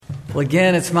Well,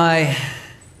 again, it's my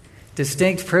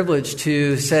distinct privilege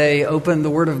to say, open the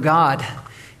Word of God.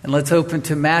 And let's open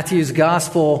to Matthew's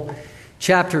Gospel,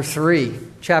 chapter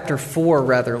 4,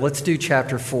 rather. Let's do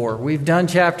chapter 4. We've done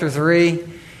chapter 3.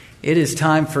 It is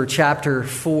time for chapter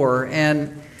 4.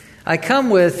 And I come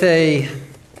with a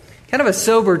kind of a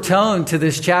sober tone to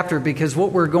this chapter because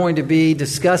what we're going to be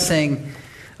discussing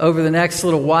over the next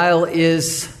little while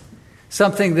is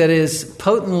something that is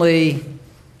potently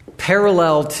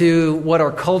parallel to what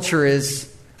our culture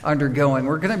is undergoing.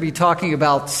 We're going to be talking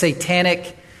about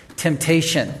satanic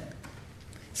temptation.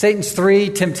 Satan's three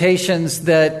temptations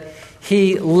that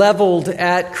he leveled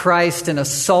at Christ and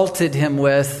assaulted him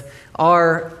with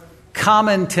are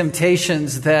common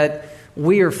temptations that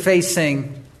we are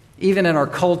facing even in our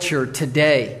culture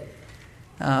today.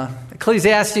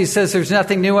 Ecclesiastes says there's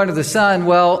nothing new under the sun.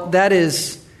 Well, that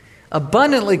is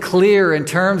abundantly clear in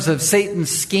terms of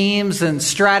Satan's schemes and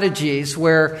strategies,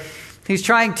 where he's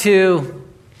trying to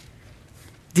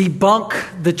debunk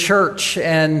the church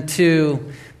and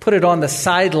to put it on the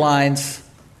sidelines,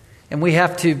 and we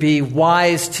have to be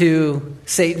wise to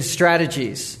Satan's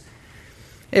strategies.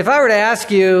 If I were to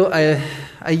ask you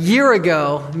a year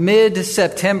ago,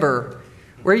 mid-September,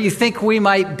 where you think we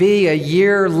might be a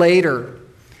year later,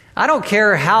 I don't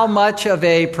care how much of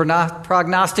a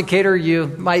prognosticator you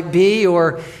might be,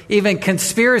 or even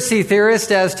conspiracy theorist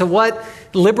as to what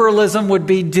liberalism would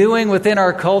be doing within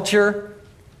our culture.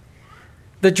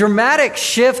 The dramatic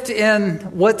shift in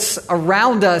what's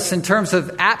around us in terms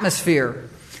of atmosphere,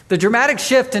 the dramatic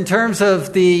shift in terms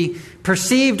of the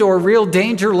perceived or real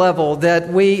danger level that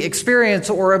we experience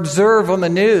or observe on the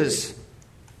news,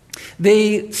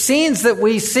 the scenes that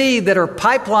we see that are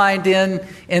pipelined in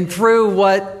and through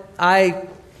what I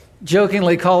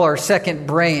jokingly call our second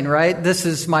brain, right? This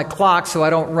is my clock so I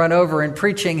don't run over in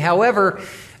preaching. However,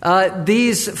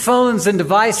 these phones and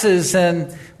devices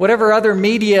and whatever other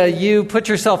media you put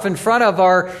yourself in front of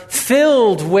are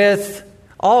filled with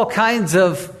all kinds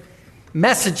of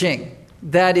messaging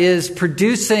that is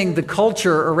producing the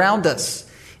culture around us.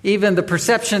 Even the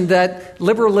perception that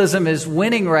liberalism is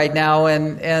winning right now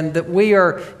and that we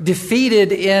are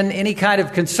defeated in any kind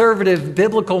of conservative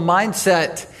biblical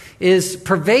mindset is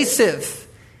pervasive.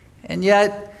 And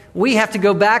yet we have to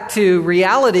go back to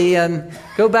reality and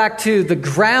go back to the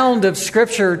ground of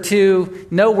Scripture to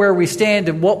know where we stand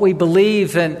and what we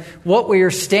believe and what we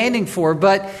are standing for.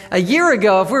 But a year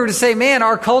ago, if we were to say, man,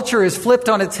 our culture is flipped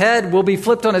on its head, will be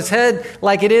flipped on its head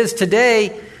like it is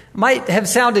today, might have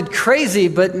sounded crazy,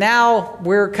 but now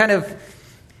we're kind of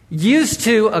used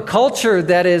to a culture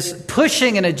that is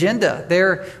pushing an agenda.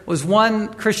 There was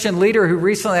one Christian leader who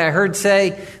recently I heard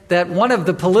say that one of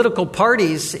the political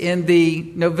parties in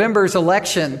the November's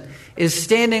election is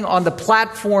standing on the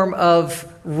platform of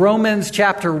Romans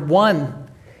chapter 1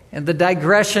 and the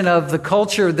digression of the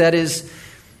culture that is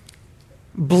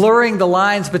blurring the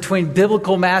lines between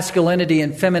biblical masculinity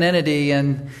and femininity,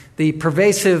 and the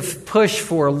pervasive push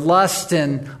for lust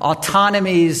and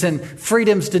autonomies and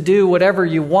freedoms to do whatever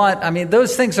you want. I mean,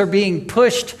 those things are being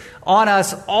pushed on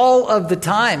us all of the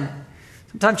time.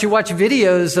 Sometimes you watch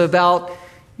videos about,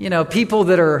 people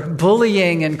that are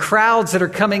bullying and crowds that are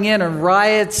coming in and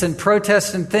riots and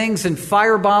protests and things and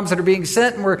firebombs that are being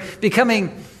sent, and we're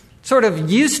becoming sort of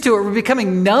used to it. We're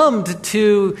becoming numbed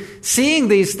to seeing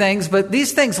these things, but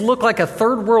these things look like a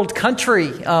third world country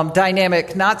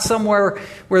dynamic, not somewhere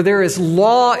where there is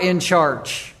law in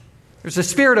charge. There's a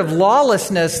spirit of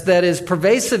lawlessness that is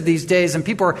pervasive these days, and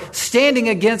people are standing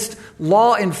against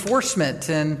law enforcement.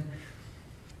 And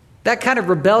that kind of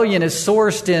rebellion is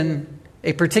sourced in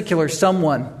a particular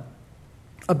someone,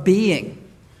 a being.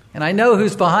 And I know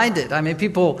who's behind it. I mean,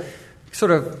 people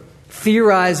sort of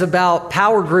theorize about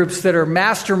power groups that are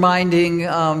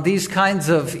masterminding these kinds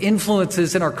of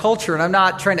influences in our culture. And I'm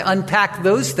not trying to unpack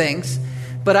those things,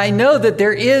 but I know that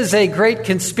there is a great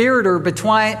conspirator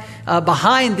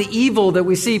behind the evil that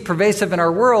we see pervasive in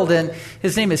our world. And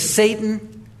his name is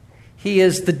Satan. He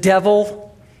is the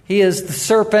devil. He is the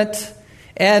serpent.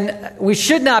 And we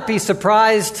should not be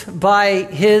surprised by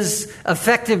his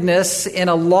effectiveness in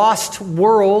a lost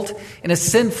world, in a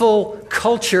sinful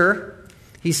culture.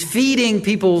 He's feeding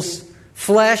people's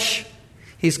flesh.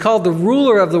 He's called the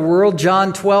ruler of the world,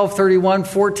 John 12:31,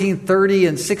 14:30,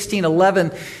 and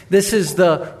 16:11. This is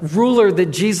the ruler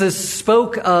that Jesus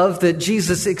spoke of, that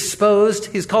Jesus exposed.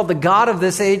 He's called the God of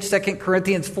this age, 2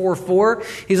 Corinthians 4:4.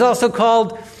 He's also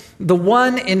called the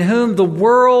one in whom the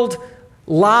world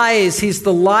lies. He's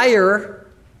the liar,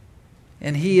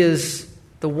 and he is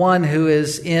the one who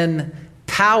is in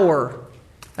power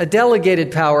a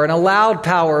delegated power, an allowed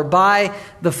power by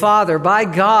the Father, by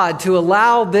God, to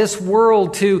allow this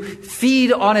world to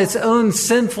feed on its own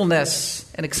sinfulness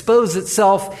and expose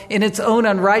itself in its own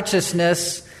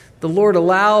unrighteousness. The Lord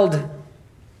allowed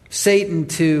Satan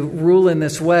to rule in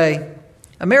this way.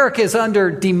 America is under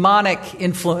demonic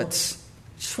influence.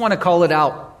 Just want to call it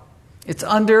out. It's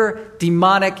under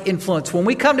demonic influence. When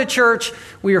we come to church,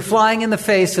 we are flying in the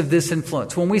face of this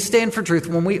influence. When we stand for truth,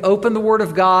 when we open the Word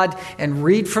of God and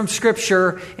read from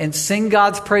Scripture and sing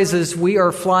God's praises, we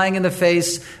are flying in the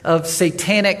face of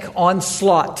satanic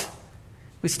onslaught.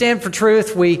 We stand for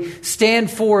truth. We stand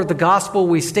for the gospel.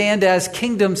 We stand as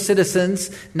kingdom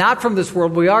citizens, not from this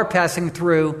world. We are passing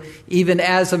through, even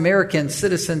as American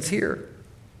citizens here.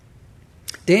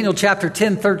 Daniel chapter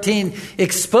 10:13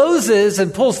 exposes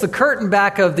and pulls the curtain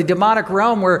back of the demonic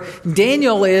realm, where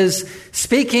Daniel is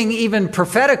speaking even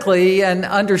prophetically and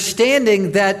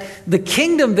understanding that the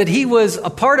kingdom that he was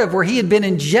a part of, where he had been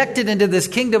injected into this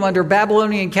kingdom under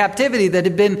Babylonian captivity, that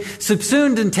had been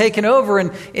subsumed and taken over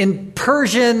in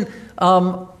Persian,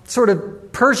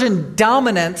 Persian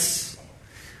dominance,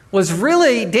 was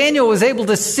really, Daniel was able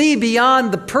to see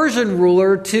beyond the Persian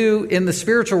ruler to, in the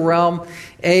spiritual realm,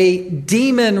 a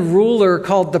demon ruler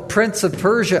called the Prince of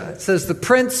Persia. It says the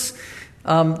prince,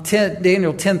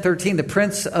 Daniel 10:13, the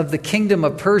prince of the kingdom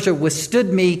of Persia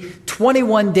withstood me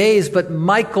 21 days, but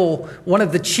Michael, one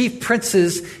of the chief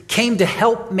princes, came to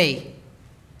help me,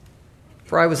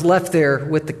 for I was left there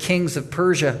with the kings of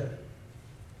Persia.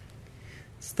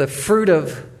 It's the fruit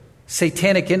of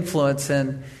satanic influence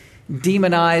and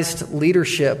demonized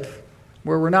leadership,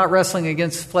 where we're not wrestling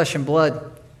against flesh and blood.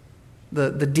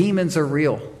 The demons are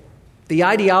real. The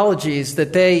ideologies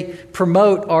that they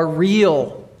promote are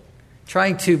real,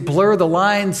 trying to blur the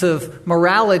lines of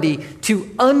morality, to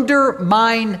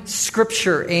undermine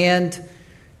Scripture and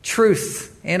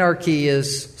truth. Anarchy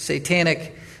is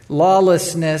satanic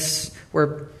lawlessness,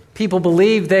 where people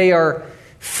believe they are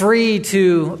free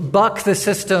to buck the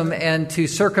system and to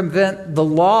circumvent the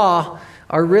law,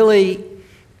 are really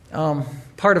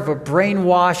part of a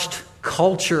brainwashed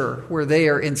culture where they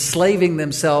are enslaving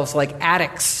themselves like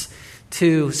addicts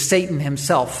to Satan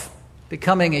himself,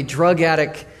 becoming a drug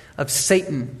addict of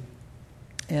Satan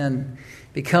and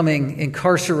becoming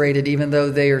incarcerated. Even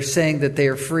though they are saying that they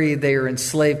are free, they are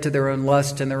enslaved to their own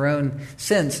lust and their own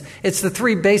sins. It's the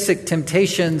three basic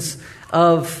temptations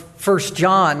of 1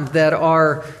 John that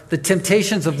are the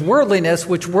temptations of worldliness,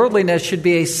 which worldliness should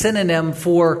be a synonym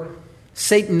for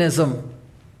Satanism,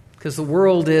 because the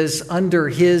world is under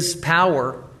his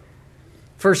power.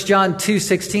 1 John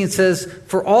 2:16 says,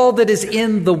 "For all that is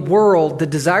in the world, the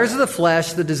desires of the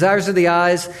flesh, the desires of the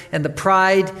eyes, and the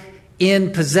pride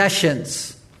in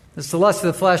possessions." It's the lust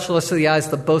of the flesh, the lust of the eyes,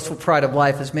 the boastful pride of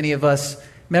life, as many of us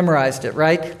memorized it,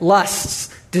 right? Lusts,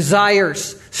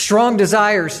 desires, strong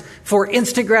desires for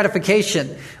instant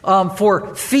gratification,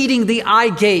 for feeding the eye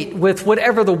gate with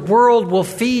whatever the world will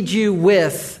feed you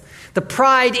with. The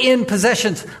pride in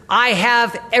possessions. I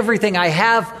have everything. I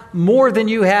have more than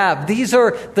you have. These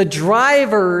are the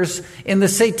drivers in the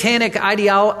satanic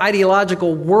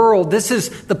ideological world. This is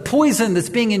the poison that's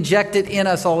being injected in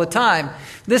us all the time.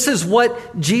 This is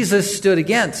what Jesus stood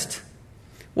against.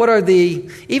 What are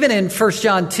even in 1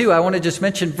 John 2, I want to just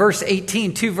mention verse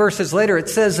 18, 2 verses later, it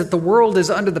says that the world is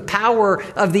under the power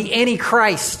of the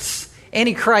antichrists.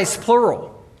 Antichrists,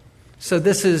 plural. So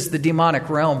this is the demonic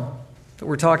realm that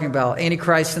we're talking about.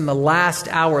 Antichrist in the last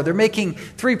hour. They're making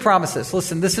 3 promises.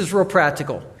 Listen, this is real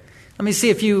practical. Let me see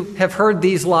if you have heard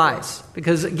these lies.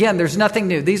 Because again, there's nothing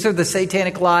new. These are the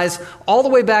satanic lies all the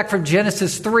way back from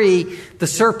Genesis 3, the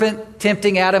serpent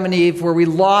tempting Adam and Eve, where we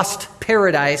lost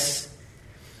paradise.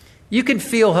 You can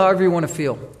feel however you want to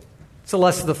feel. It's the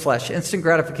lust of the flesh, instant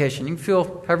gratification. You can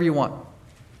feel however you want.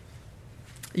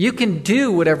 You can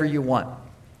do whatever you want.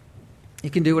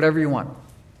 You can do whatever you want.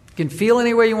 You can feel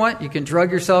any way you want. You can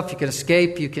drug yourself. You can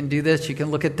escape. You can do this. You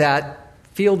can look at that.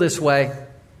 Feel this way.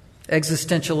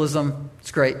 Existentialism.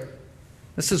 It's great.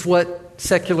 This is what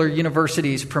secular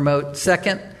universities promote.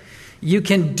 Second, you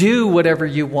can do whatever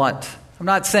you want. I'm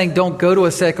not saying don't go to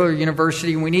a secular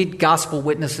university. We need gospel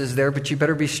witnesses there, but you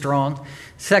better be strong.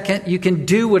 Second, you can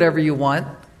do whatever you want.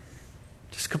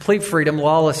 Just complete freedom,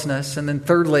 lawlessness. And then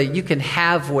thirdly, you can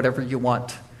have whatever you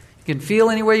want. You can feel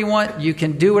any way you want. You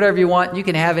can do whatever you want. You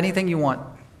can have anything you want.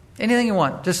 Anything you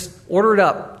want. Just order it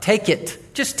up. Take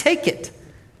it. Just take it.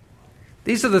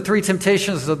 These are the 3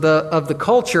 temptations of the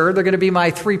culture. They're going to be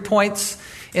my 3 points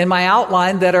in my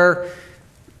outline that are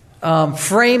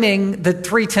framing the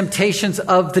 3 temptations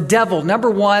of the devil. Number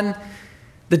 1,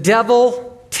 the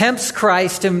devil tempts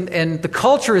Christ, and the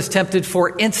culture is tempted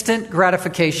for instant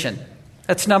gratification.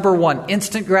 That's number one,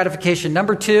 instant gratification.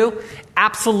 Number two,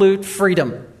 absolute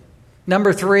freedom.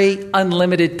 Number three,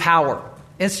 unlimited power.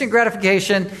 Instant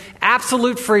gratification,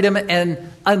 absolute freedom,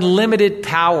 and unlimited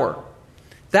power.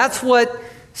 That's what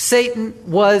Satan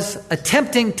was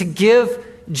attempting to give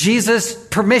Jesus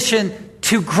permission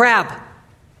to grab.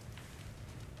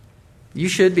 You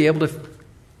should be able to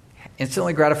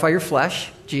instantly gratify your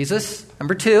flesh, Jesus.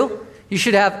 Number two, you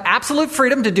should have absolute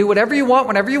freedom to do whatever you want,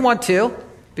 whenever you want to,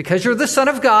 because you're the Son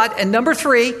of God. And number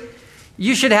three,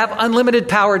 you should have unlimited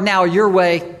power now, your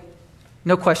way,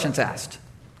 no questions asked,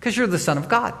 because you're the Son of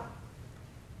God.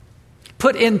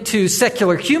 Put into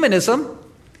secular humanism,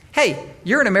 hey,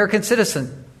 you're an American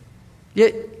citizen.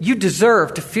 You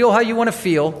deserve to feel how you want to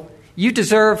feel. You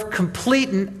deserve complete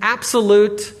and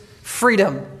absolute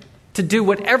freedom to do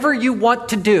whatever you want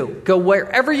to do. Go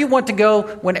wherever you want to go,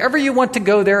 whenever you want to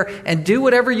go there, and do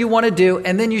whatever you want to do,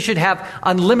 and then you should have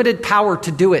unlimited power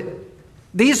to do it.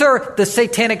 These are the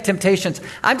satanic temptations.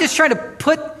 I'm just trying to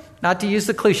put, not to use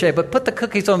the cliche, but put the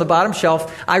cookies on the bottom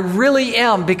shelf. I really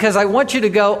am, because I want you to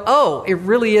go, oh, it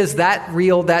really is that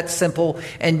real, that simple,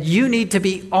 and you need to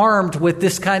be armed with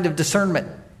this kind of discernment.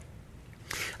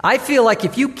 I feel like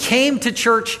if you came to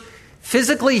church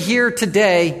physically here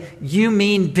today, you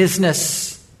mean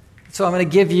business. So I'm going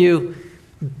to give you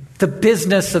the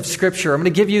business of Scripture. I'm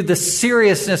going to give you the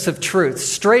seriousness of truth,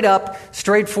 straight up,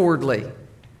 straightforwardly.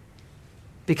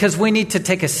 Because we need to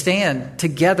take a stand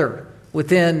together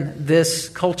within this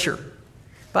culture.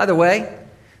 By the way,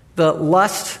 the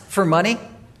lust for money,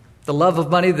 the love of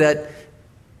money that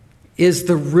is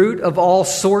the root of all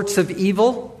sorts of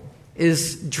evil,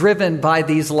 is driven by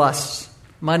these lusts.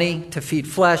 Money to feed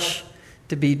flesh,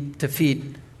 to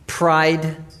feed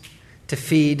pride, to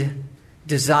feed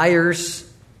desires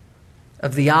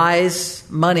of the eyes.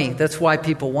 Money, that's why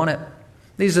people want it.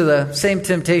 These are the same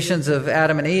temptations of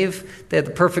Adam and Eve. They had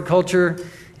the perfect culture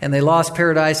and they lost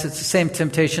paradise. It's the same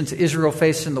temptations Israel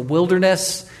faced in the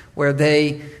wilderness, where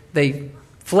they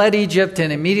fled Egypt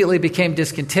and immediately became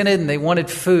discontented, and they wanted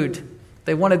food.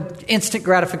 They wanted instant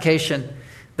gratification.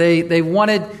 They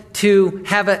wanted to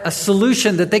have a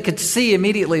solution that they could see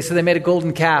immediately, so they made a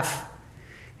golden calf.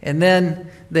 And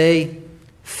then they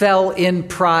fell in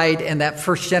pride, and that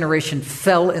first generation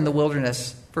fell in the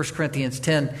wilderness. 1 Corinthians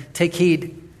 10, take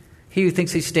heed, he who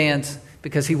thinks he stands,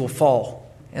 because he will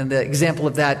fall. And the example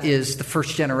of that is the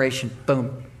first generation.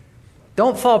 Boom.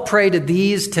 Don't fall prey to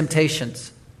these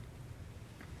temptations.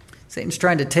 Satan's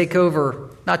trying to take over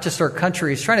not just our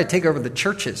country, he's trying to take over the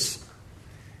churches.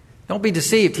 Don't be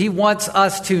deceived. He wants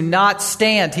us to not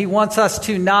stand. He wants us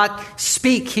to not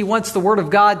speak. He wants the Word of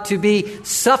God to be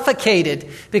suffocated,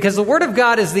 because the Word of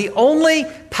God is the only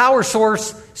power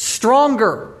source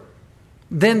stronger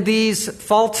than these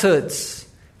falsehoods.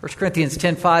 1 Corinthians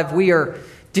 10:5, we are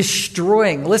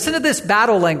destroying. Listen to this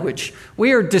battle language.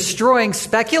 We are destroying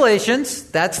speculations.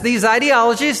 That's these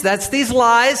ideologies. That's these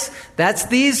lies. That's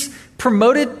these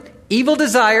promoted evil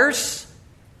desires.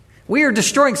 We are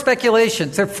destroying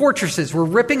speculations. They're fortresses. We're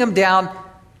ripping them down.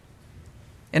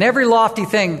 And every lofty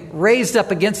thing raised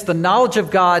up against the knowledge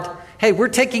of God. Hey, we're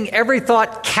taking every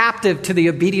thought captive to the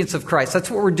obedience of Christ. That's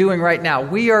what we're doing right now.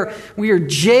 We are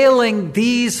jailing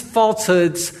these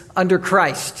falsehoods under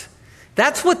Christ.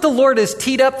 That's what the Lord has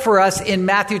teed up for us in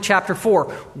Matthew chapter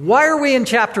 4. Why are we in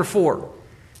chapter 4?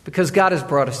 Because God has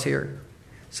brought us here.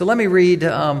 So let me read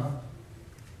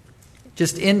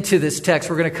just into this text.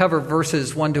 We're going to cover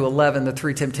verses 1 to 11, the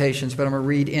three temptations, but I'm going to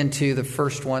read into the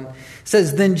first one. It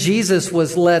says, then Jesus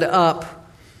was led up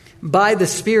by the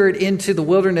Spirit into the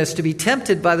wilderness to be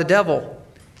tempted by the devil.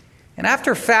 And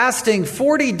after fasting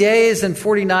 40 days and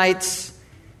 40 nights,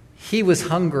 he was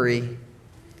hungry.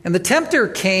 And the tempter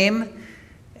came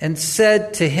and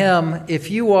said to him, if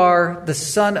you are the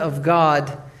Son of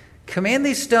God, command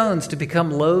these stones to become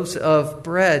loaves of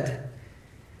bread.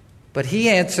 But he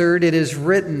answered, it is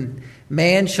written,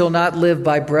 man shall not live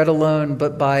by bread alone,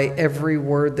 but by every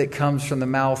word that comes from the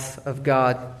mouth of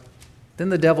God. Then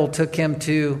the devil took him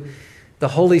to the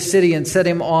holy city and set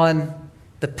him on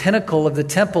the pinnacle of the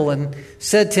temple and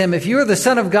said to him, if you are the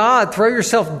Son of God, throw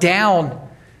yourself down.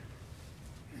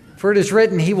 For it is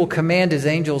written, he will command his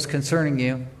angels concerning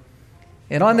you.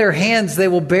 And on their hands they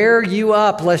will bear you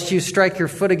up, lest you strike your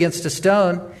foot against a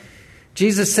stone.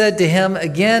 Jesus said to him,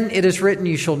 again, it is written,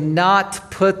 you shall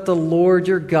not put the Lord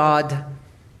your God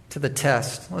to the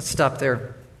test. Let's stop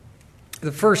there.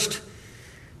 The first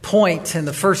point and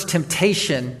the first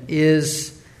temptation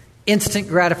is instant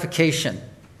gratification.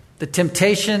 The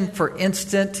temptation for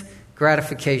instant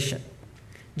gratification.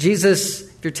 Jesus,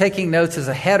 if you're taking notes as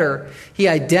a header, he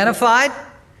identified,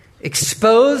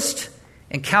 exposed,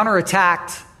 and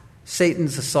counterattacked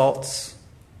Satan's assaults.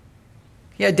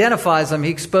 He identifies them, he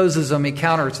exposes them, he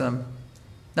counters them.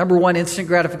 Number one, instant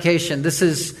gratification. This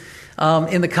is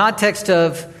in the context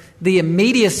of the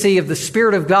immediacy of the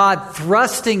Spirit of God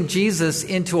thrusting Jesus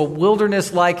into a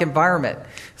wilderness-like environment.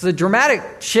 It's a dramatic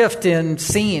shift in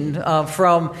scene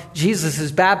from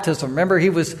Jesus' baptism. Remember, he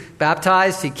was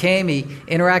baptized, he came, he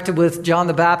interacted with John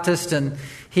the Baptist, and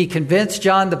he convinced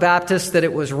John the Baptist that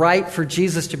it was right for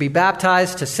Jesus to be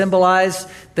baptized, to symbolize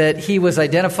that he was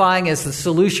identifying as the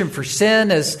solution for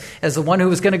sin, as the one who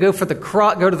was going to go to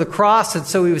the cross. And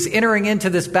so he was entering into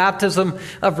this baptism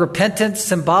of repentance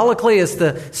symbolically as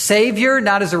the Savior,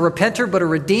 not as a repenter, but a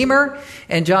Redeemer.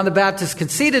 And John the Baptist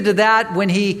conceded to that. When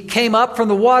he came up from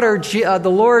the water, the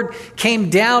Lord came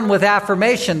down with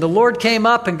affirmation. The Lord came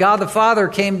up and God the Father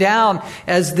came down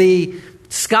as the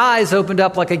skies opened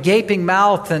up like a gaping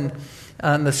mouth, and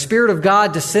the Spirit of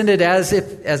God descended as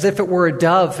if it were a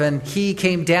dove, and he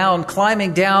came down,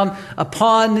 climbing down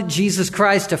upon Jesus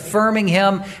Christ, affirming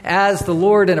him as the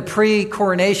Lord in a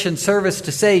pre-coronation service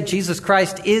to say Jesus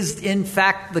Christ is in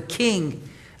fact the King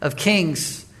of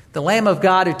Kings, the Lamb of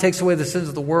God who takes away the sins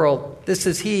of the world. This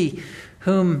is he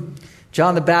whom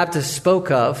John the Baptist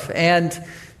spoke of. And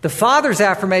the Father's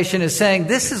affirmation is saying,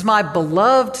 this is my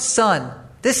beloved Son.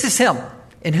 This is him,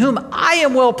 in whom I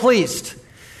am well pleased.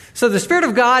 So the Spirit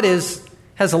of God has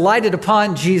alighted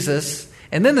upon Jesus,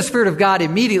 and then the Spirit of God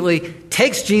immediately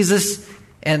takes Jesus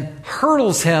and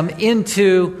hurls him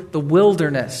into the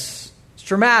wilderness. It's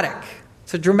dramatic.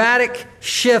 It's a dramatic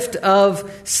shift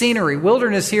of scenery.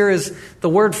 Wilderness here is the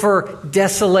word for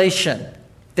desolation.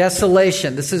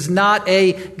 Desolation. This is not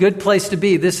a good place to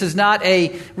be. This is not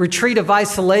a retreat of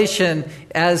isolation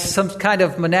as some kind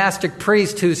of monastic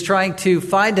priest who's trying to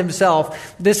find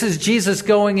himself. This is Jesus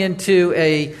going into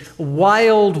a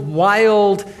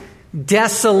wild,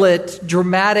 desolate,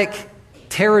 dramatic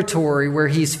territory where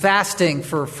he's fasting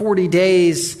for 40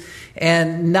 days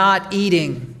and not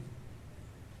eating.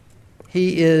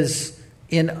 He is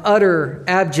in utter,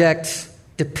 abject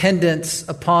dependence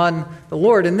upon the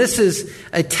Lord. And this is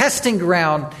a testing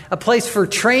ground, a place for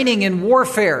training in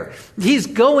warfare. He's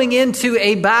going into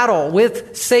a battle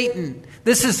with Satan.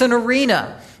 This is an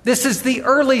arena. This is the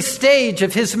early stage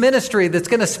of his ministry that's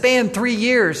going to span 3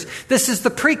 years. This is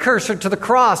the precursor to the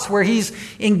cross where he's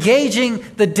engaging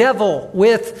the devil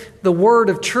with the word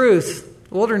of truth.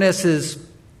 The wilderness is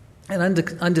an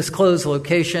undisclosed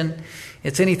location.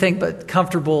 It's anything but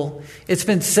comfortable. It's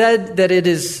been said that it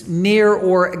is near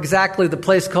or exactly the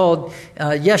place called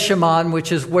Yeshimon,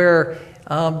 which is where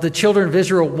the children of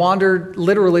Israel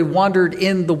literally wandered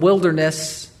in the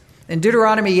wilderness. In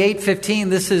Deuteronomy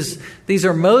 8:15, these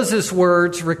are Moses'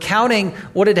 words recounting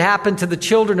what had happened to the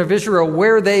children of Israel,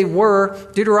 where they were.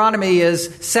 Deuteronomy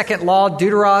is second law.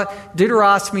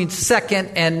 Deuteros means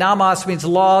second, and Namas means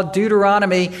law.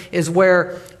 Deuteronomy is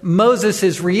where Moses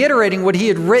is reiterating what he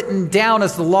had written down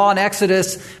as the law in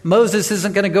Exodus. Moses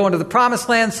isn't going to go into the promised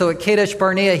land, so at Kadesh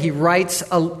Barnea he writes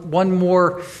one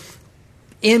more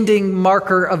ending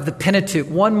marker of the Pentateuch,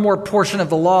 one more portion of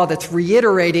the law that's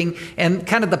reiterating and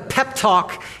kind of the pep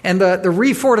talk and the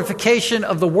refortification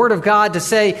of the Word of God to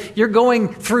say, you're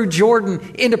going through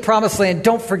Jordan into promised land.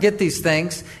 Don't forget these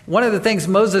things. One of the things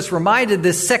Moses reminded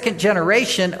this second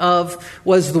generation of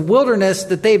was the wilderness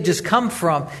that they've just come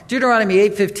from. Deuteronomy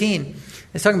 8:15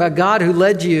 is talking about God who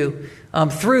led you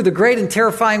through the great and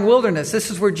terrifying wilderness. This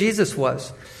is where Jesus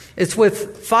was. It's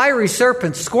with fiery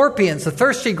serpents, scorpions, the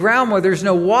thirsty ground where there's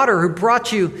no water, who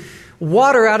brought you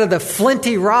water out of the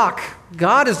flinty rock.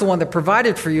 God is the one that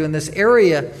provided for you in this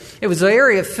area. It was an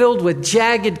area filled with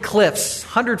jagged cliffs,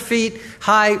 100 feet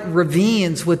high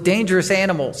ravines with dangerous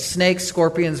animals, snakes,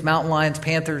 scorpions, mountain lions,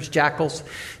 panthers, jackals.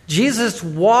 Jesus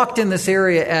walked in this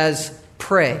area as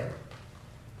prey.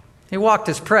 He walked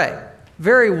as prey.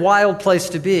 Very wild place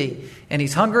to be. And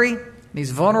he's hungry.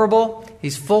 He's vulnerable.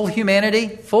 He's full humanity,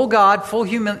 full God, full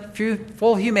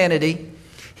humanity.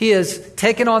 He has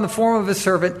taken on the form of a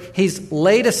servant. He's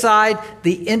laid aside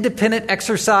the independent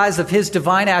exercise of his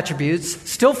divine attributes.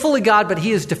 Still fully God, but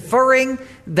he is deferring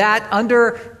that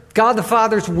under God the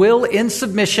Father's will in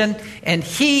submission. And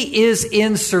he is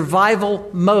in survival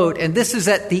mode. And this is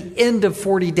at the end of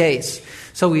 40 days.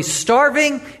 So he's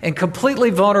starving and completely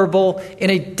vulnerable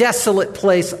in a desolate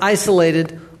place,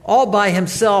 isolated, all by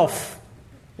himself.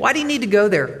 Why do you need to go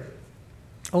there?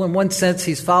 Well, in one sense,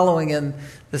 he's following in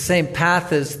the same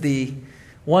path as the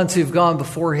ones who've gone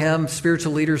before him,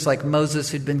 spiritual leaders like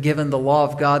Moses, who'd been given the law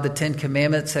of God, the Ten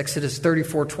Commandments. Exodus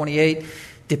 34:28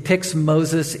 depicts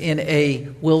Moses in a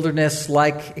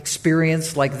wilderness-like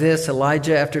experience like this.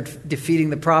 Elijah, after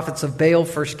defeating the prophets of Baal,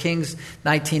 1 Kings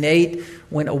 19:8,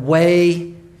 went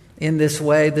away in this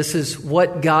way. This is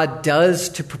what God does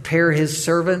to prepare his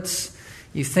servants.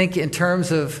 You think in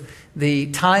terms of the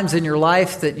times in your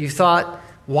life that you thought,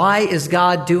 why is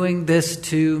God doing this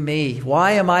to me?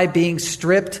 Why am I being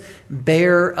stripped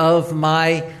bare of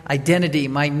my identity,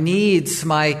 my needs,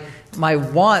 my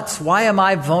wants? Why am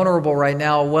I vulnerable right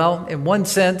now? Well, in one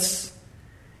sense,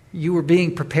 you were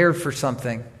being prepared for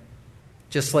something,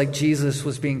 just like Jesus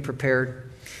was being prepared.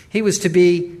 He was to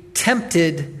be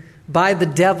tempted by the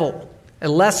devil, a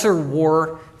lesser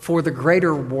war for the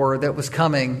greater war that was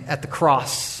coming at the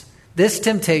cross. This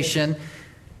temptation,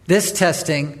 this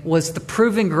testing was the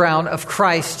proving ground of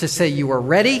Christ to say you are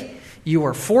ready, you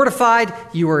are fortified,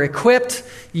 you are equipped,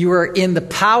 you are in the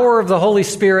power of the Holy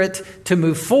Spirit to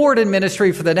move forward in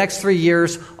ministry for the next 3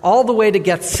 years, all the way to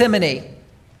Gethsemane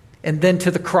and then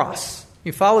to the cross.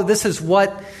 You follow? This is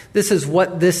what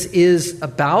this is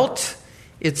about.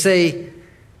 It's a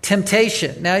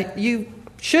temptation. Now, you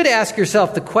should ask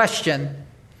yourself the question,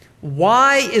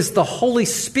 why is the Holy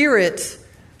Spirit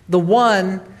the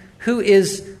one who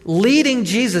is leading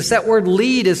Jesus? That word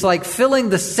lead is like filling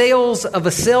the sails of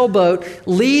a sailboat,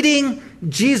 leading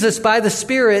Jesus by the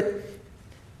Spirit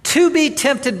to be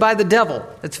tempted by the devil.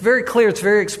 It's very clear. It's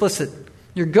very explicit.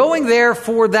 You're going there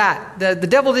for that. The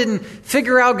devil didn't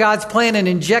figure out God's plan and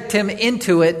inject him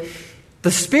into it.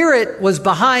 The Spirit was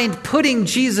behind putting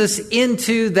Jesus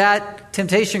into that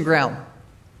temptation ground.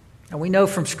 And we know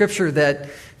from Scripture that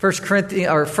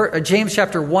James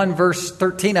chapter 1, verse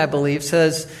 13, I believe,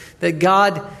 says that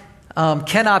God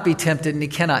cannot be tempted and he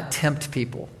cannot tempt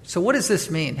people. So what does this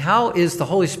mean? How is the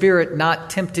Holy Spirit not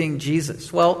tempting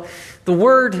Jesus? Well, the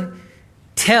word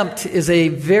tempt is a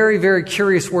very, very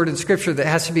curious word in Scripture that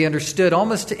has to be understood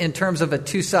almost in terms of a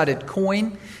two-sided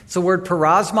coin. It's the word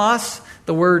parasmos.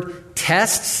 The word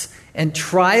tests and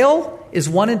trial is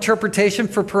one interpretation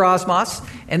for parasmos.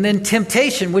 And then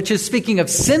temptation, which is speaking of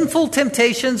sinful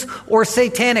temptations or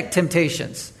satanic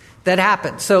temptations that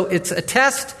happen. So it's a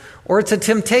test or it's a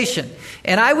temptation.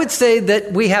 And I would say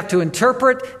that we have to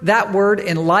interpret that word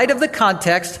in light of the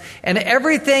context, and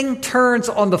everything turns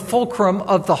on the fulcrum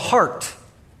of the heart.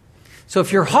 So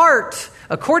if your heart,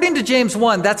 according to James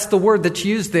 1, that's the word that's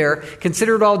used there,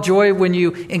 consider it all joy when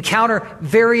you encounter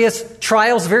various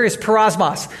trials, various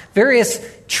parasmos, various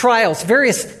trials,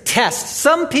 various tests.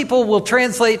 Some people will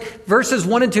translate verses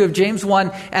 1 and 2 of James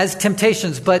 1 as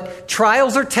temptations, but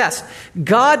trials or tests.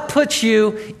 God puts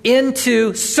you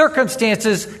into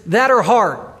circumstances that are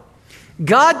hard.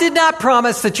 God did not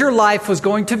promise that your life was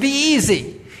going to be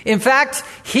easy. In fact,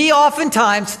 he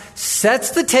oftentimes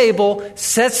sets the table,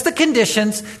 sets the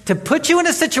conditions to put you in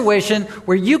a situation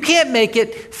where you can't make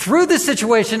it through the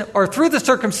situation or through the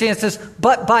circumstances,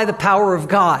 but by the power of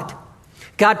God.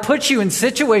 God puts you in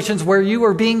situations where you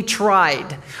are being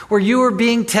tried, where you are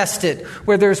being tested,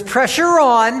 where there's pressure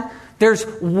on, there's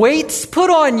weights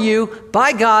put on you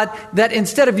by God that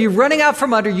instead of you running out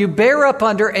from under, you bear up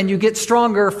under and you get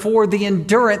stronger for the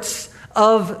endurance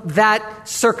of that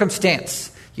circumstance.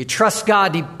 You trust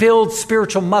God, he builds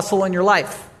spiritual muscle in your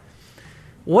life.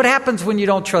 What happens when you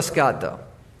don't trust God, though?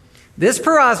 This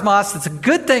parasmos that's a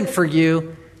good thing for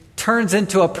you turns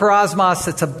into a parasmos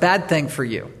that's a bad thing for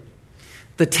you.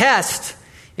 The test,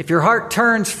 if your heart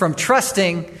turns from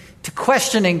trusting to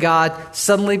questioning God,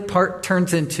 suddenly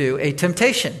turns into a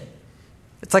temptation.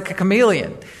 It's like a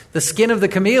chameleon. The skin of the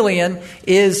chameleon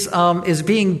is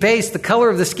being based, the color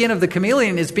of the skin of the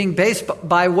chameleon is being based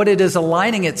by what it is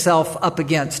aligning itself up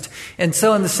against. And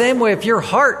so in the same way, if your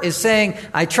heart is saying,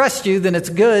 I trust you, then it's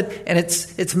good and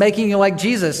it's making you like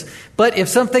Jesus. But if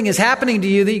something is happening to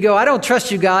you that you go, I don't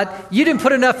trust you, God. You didn't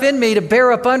put enough in me to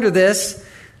bear up under this.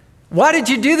 Why did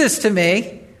you do this to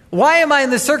me? Why am I in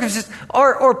this circumstance?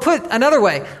 Or put another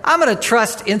way, I'm going to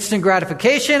trust instant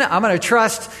gratification. I'm going to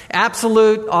trust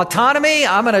absolute autonomy.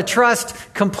 I'm going to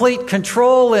trust complete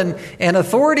control and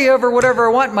authority over whatever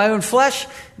I want in my own flesh.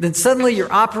 Then suddenly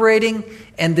you're operating,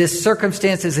 and this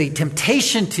circumstance is a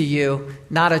temptation to you,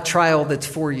 not a trial that's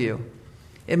for you.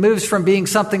 It moves from being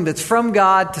something that's from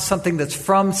God to something that's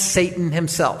from Satan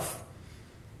himself.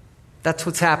 That's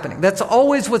what's happening. That's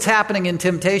always what's happening in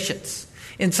temptations.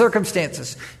 In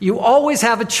circumstances, you always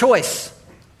have a choice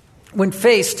when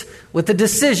faced with the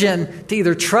decision to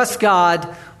either trust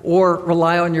God or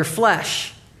rely on your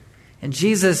flesh. And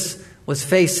Jesus was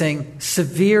facing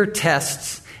severe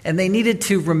tests, and they needed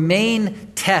to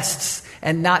remain tests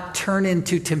and not turn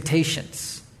into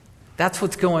temptations. That's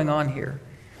what's going on here.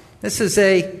 This is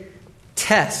a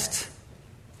test.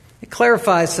 It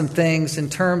clarifies some things in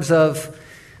terms of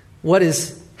what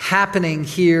is happening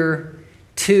here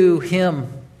to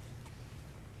him.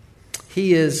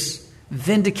 He is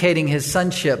vindicating his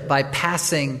sonship by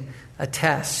passing a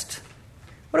test.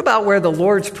 What about where the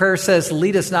Lord's Prayer says,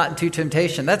 lead us not into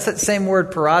temptation? That's that same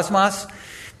word, parasmos.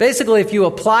 Basically, if you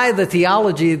apply the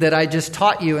theology that I just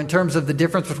taught you in terms of the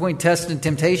difference between test and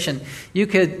temptation, you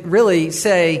could really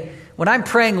say, when I'm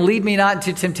praying, lead me not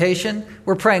into temptation,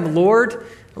 we're praying, Lord,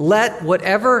 let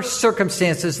whatever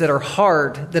circumstances that are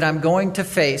hard that I'm going to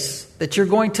face, that you're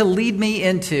going to lead me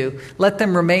into, let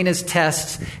them remain as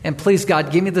tests. And please,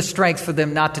 God, give me the strength for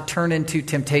them not to turn into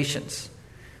temptations,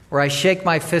 where I shake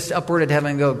my fist upward at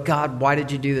heaven and go, God, why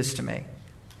did you do this to me?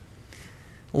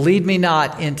 Lead me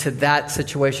not into that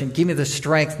situation. Give me the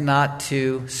strength not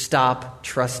to stop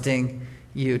trusting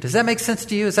you. Does that make sense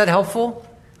to you? Is that helpful?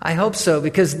 I hope so,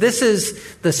 because this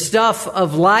is the stuff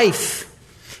of life.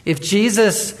 If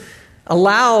Jesus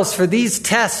allows for these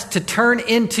tests to turn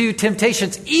into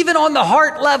temptations, even on the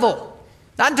heart level,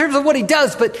 not in terms of what he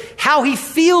does, but how he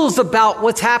feels about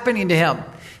what's happening to him.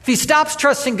 If he stops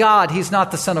trusting God, he's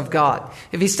not the Son of God.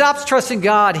 If he stops trusting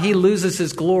God, he loses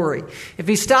his glory. If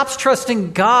he stops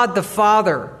trusting God the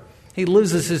Father, he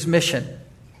loses his mission.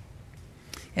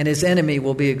 And his enemy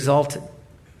will be exalted.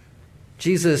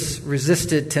 Jesus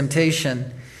resisted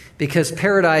temptation because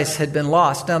paradise had been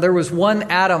lost. Now, there was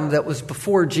one Adam that was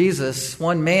before Jesus,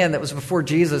 one man that was before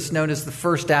Jesus, known as the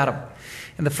first Adam.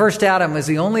 And the first Adam was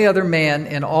the only other man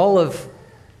in all of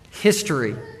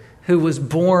history who was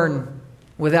born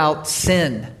without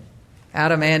sin.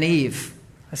 Adam and Eve.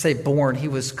 I say born, he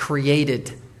was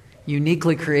created,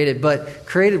 uniquely created, but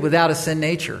created without a sin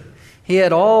nature. He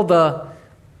had all the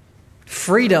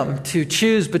freedom to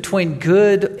choose between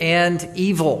good and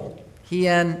evil. He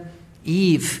and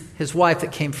Eve, his wife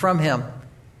that came from him.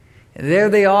 And there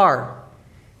they are.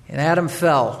 And Adam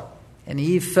fell, and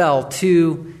Eve fell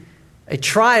to a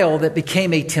trial that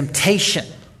became a temptation.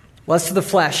 Lust of the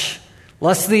flesh,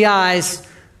 lust of the eyes,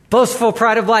 boastful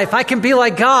pride of life. I can be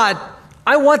like God.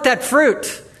 I want that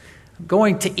fruit. I'm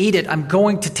going to eat it. I'm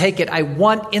going to take it. I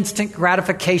want instant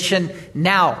gratification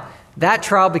now. That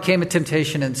trial became a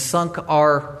temptation and sunk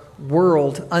our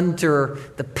world under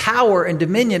the power and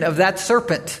dominion of that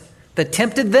serpent that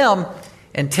tempted them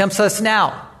and tempts us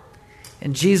now.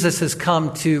 And Jesus has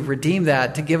come to redeem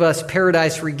that, to give us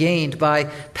paradise regained by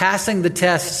passing the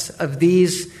tests of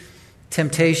these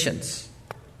temptations.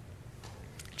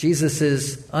 Jesus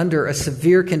is under a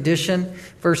severe condition.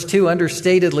 Verse 2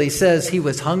 understatedly says he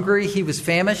was hungry, he was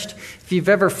famished. If you've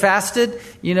ever fasted,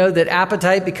 you know that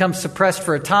appetite becomes suppressed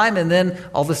for a time, and then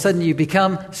all of a sudden you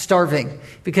become starving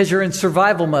because you're in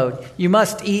survival mode. You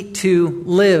must eat to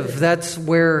live. That's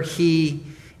where he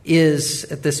is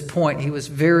at this point. He was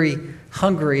very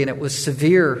hungry, and it was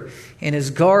severe. And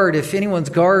his guard, if anyone's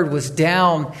guard was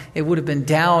down, it would have been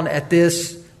down at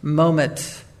this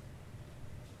moment.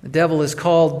 The devil is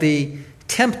called the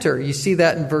tempter. You see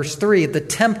that in verse 3, the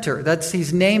tempter.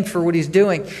 He's named for what he's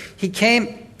doing. He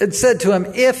came and said to him,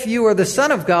 if you are the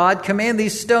Son of God, command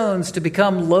these stones to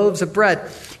become loaves of bread.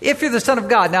 If you're the Son of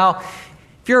God. Now,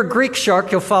 if you're a Greek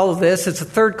shark, you'll follow this. It's a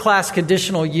third-class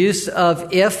conditional use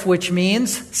of if, which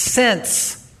means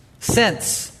since.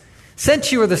 Since.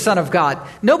 Since you are the Son of God.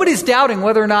 Nobody's doubting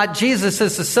whether or not Jesus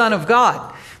is the Son of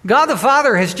God. God the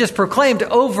Father has just proclaimed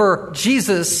over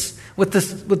Jesus with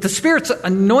the Spirit's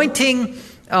anointing,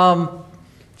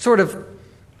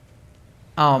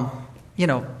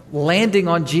 landing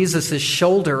on Jesus'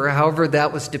 shoulder, however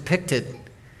that was depicted.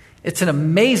 It's an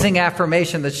amazing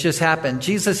affirmation that's just happened.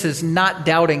 Jesus is not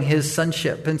doubting his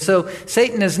sonship. And so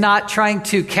Satan is not trying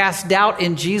to cast doubt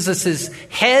in Jesus'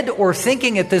 head or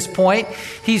thinking at this point.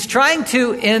 He's trying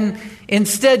to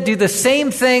instead do the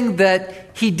same thing that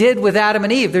he did with Adam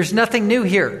and Eve. There's nothing new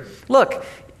here. Look,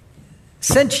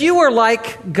 since you are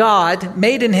like God,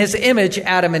 made in his image,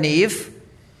 Adam and Eve,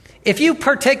 if you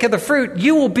partake of the fruit,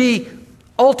 you will be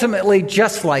ultimately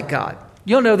just like God.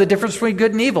 You'll know the difference between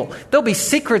good and evil. There'll be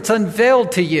secrets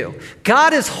unveiled to you.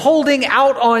 God is holding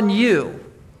out on you.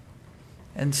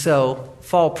 And so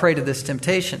fall prey to this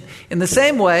temptation. In the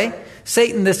same way,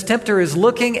 Satan, this tempter, is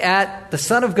looking at the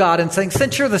Son of God and saying,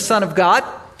 since you're the Son of God,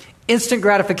 instant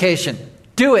gratification.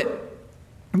 Do it.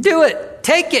 Do it.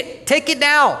 Take it. Take it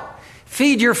now.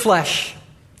 Feed your flesh,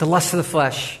 the lust of the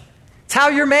flesh. It's how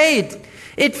you're made.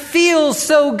 It feels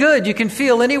so good. You can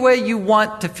feel any way you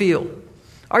want to feel.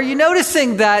 Are you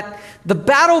noticing that the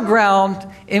battleground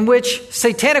in which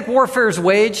satanic warfare is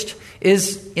waged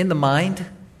is in the mind?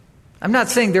 I'm not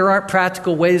saying there aren't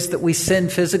practical ways that we sin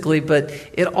physically, but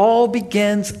it all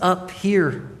begins up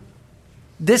here.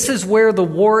 This is where the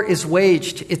war is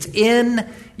waged. It's in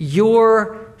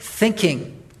your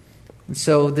thinking. And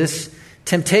so this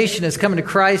temptation is coming to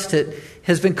Christ. It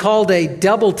has been called a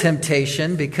double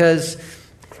temptation because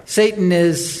Satan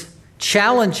is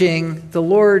challenging the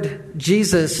Lord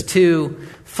Jesus to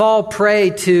fall prey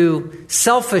to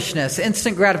selfishness,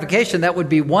 instant gratification. That would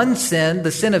be one sin,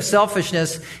 the sin of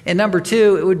selfishness. And number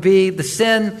two, it would be the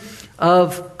sin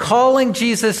of calling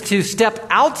Jesus to step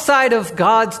outside of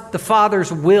God's, the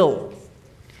Father's will,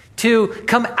 to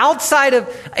come outside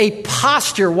of a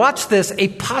posture, watch this, a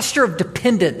posture of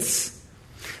dependence.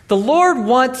 The Lord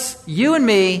wants you and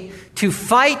me to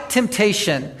fight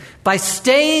temptation by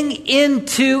staying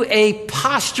into a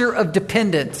posture of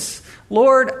dependence.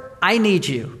 Lord, I need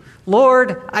you.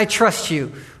 Lord, I trust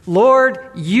you. Lord,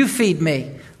 you feed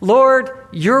me. Lord,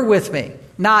 you're with me.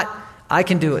 Not, I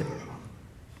can do it.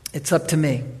 It's up to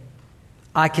me.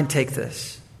 I can take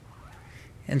this.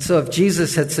 And so if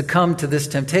Jesus had succumbed to this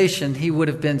temptation, he would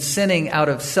have been sinning out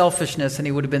of selfishness, and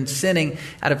he would have been sinning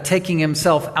out of taking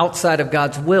himself outside of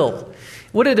God's will.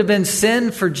 Would it have been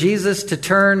sin for Jesus to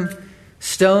turn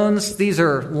stones? These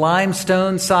are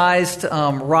limestone-sized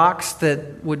rocks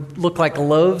that would look like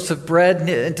loaves of bread,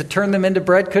 and to turn them into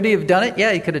bread. Could he have done it?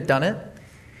 Yeah, he could have done it.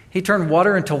 He turned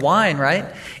water into wine, right?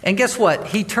 And guess what?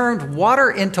 He turned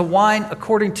water into wine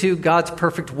according to God's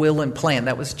perfect will and plan.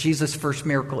 That was Jesus' first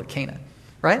miracle at Cana,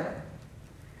 right?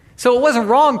 So it wasn't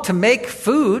wrong to make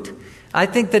food. I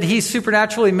think that he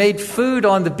supernaturally made food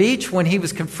on the beach when he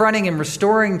was confronting and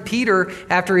restoring Peter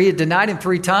after he had denied him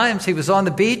 3 times. He was on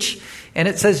the beach, and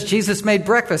it says Jesus made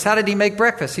breakfast. How did he make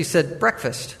breakfast? He said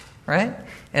breakfast, right?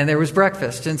 And there was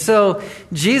breakfast. And so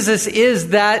Jesus is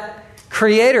that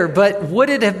creator, but would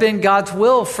it have been God's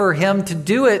will for him to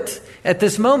do it at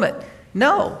this moment?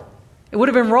 No, it would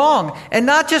have been wrong. And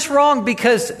not just wrong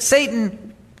because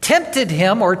Satan tempted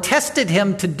him or tested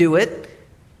him to do it.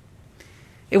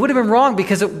 It would have been wrong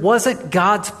because it wasn't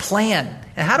God's plan.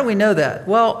 And how do we know that?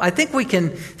 Well, I think we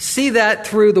can see that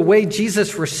through the way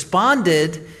Jesus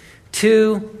responded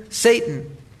to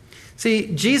Satan.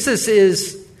 See, Jesus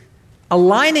is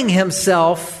aligning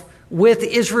himself with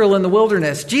Israel in the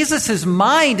wilderness. Jesus'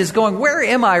 mind is going, where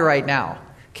am I right now?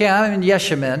 Okay, I'm in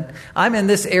Yeshimon. I'm in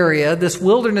this area, this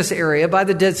wilderness area by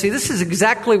the Dead Sea. This is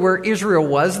exactly where Israel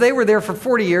was. They were there for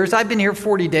 40 years. I've been here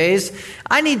 40 days.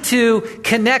 I need to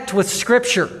connect with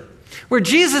Scripture. Where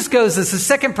Jesus goes is the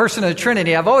second person of the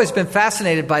Trinity. I've always been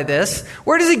fascinated by this.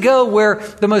 Where does he go where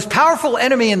the most powerful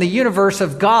enemy in the universe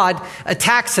of God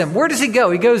attacks him? Where does he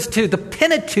go? He goes to the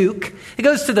Pentateuch. He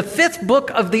goes to the 5th book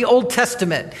of the Old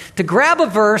Testament to grab a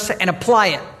verse and apply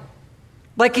it.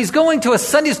 Like he's going to a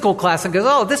Sunday school class and goes,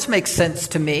 oh, this makes sense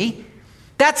to me.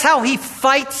 That's how he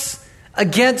fights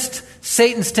against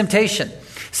Satan's temptation.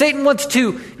 Satan wants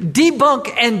to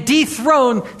debunk and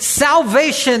dethrone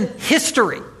salvation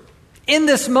history. In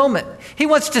this moment, he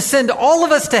wants to send all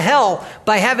of us to hell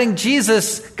by having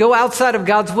Jesus go outside of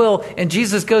God's will. And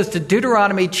Jesus goes to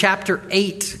Deuteronomy chapter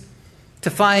 8 to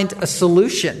find a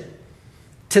solution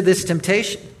to this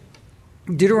temptation.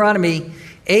 Deuteronomy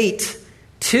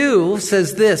 8:2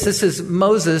 says this. This is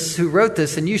Moses who wrote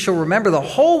this. And you shall remember the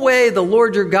whole way the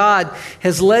Lord your God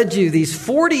has led you these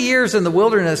 40 years in the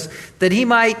wilderness, that he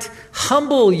might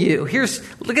humble you.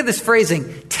 Look at this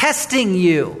phrasing, testing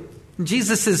you.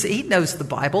 Jesus he knows the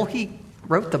Bible. He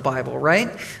wrote the Bible, right?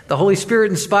 The Holy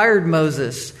Spirit inspired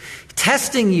Moses,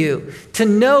 testing you to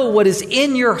know what is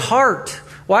in your heart.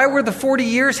 Why were the 40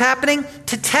 years happening?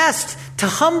 To test, to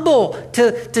humble,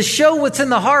 to show what's in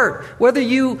the heart, whether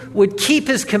you would keep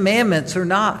his commandments or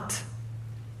not.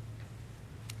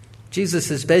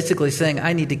 Jesus is basically saying,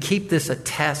 I need to keep this a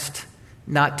test,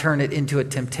 not turn it into a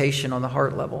temptation on the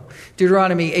heart level.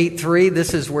 Deuteronomy 8:3,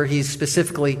 this is where he's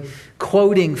specifically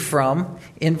quoting from.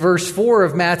 In verse 4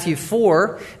 of Matthew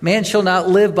 4, man shall not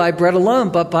live by bread alone,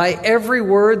 but by every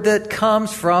word that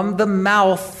comes from the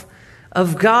mouth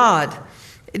of God.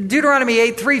 Deuteronomy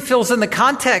 8:3 fills in the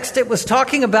context. It was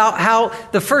talking about how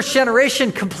the first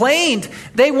generation complained.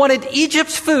 They wanted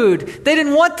Egypt's food. They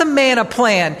didn't want the manna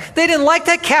plan. They didn't like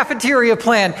that cafeteria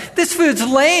plan. This food's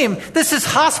lame. This is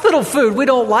hospital food. We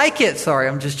don't like it. Sorry,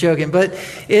 I'm just joking. But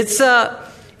it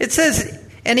says,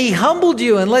 and he humbled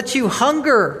you and let you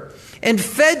hunger and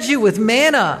fed you with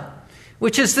manna,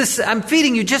 which is this, I'm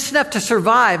feeding you just enough to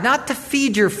survive, not to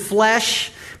feed your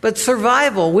flesh, but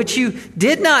survival, which you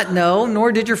did not know,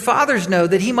 nor did your fathers know,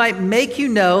 that he might make you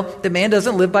know that man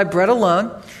doesn't live by bread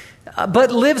alone,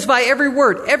 but lives by every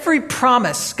word, every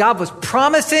promise. God was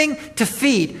promising to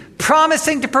feed,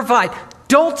 promising to provide.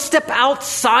 Don't step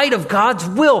outside of God's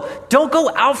will. Don't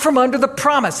go out from under the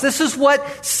promise. This is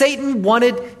what Satan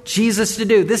wanted Jesus to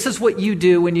do. This is what you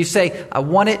do when you say, I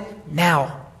want it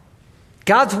now.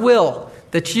 God's will,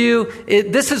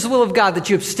 this is the will of God, that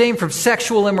you abstain from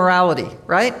sexual immorality,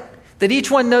 right? That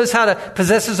each one knows how to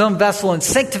possess his own vessel in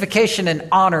sanctification and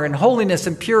honor and holiness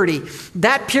and purity.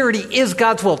 That purity is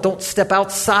God's will. Don't step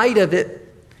outside of it.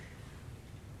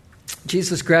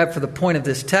 Jesus grabbed for the point of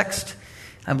this text.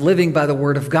 I'm living by the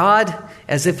word of God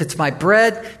as if it's my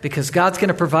bread, because God's going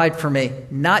to provide for me.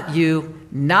 Not you,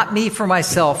 not me for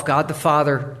myself, God the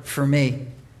Father for me.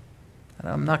 And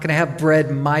I'm not going to have bread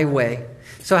my way.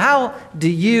 So how do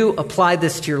you apply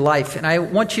this to your life? And I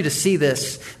want you to see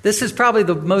this. This is probably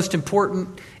the most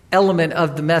important element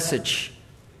of the message.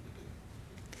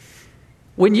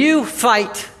 When you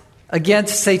fight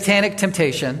against satanic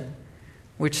temptation,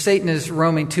 which Satan is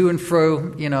roaming to and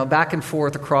fro, back and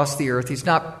forth across the earth. He's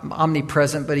not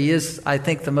omnipresent, but he is, I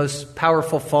think, the most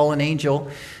powerful fallen angel.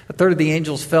 A third of the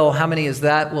angels fell. How many is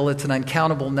that? Well, it's an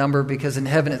uncountable number, because in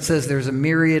heaven it says there's a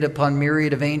myriad upon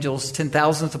myriad of angels,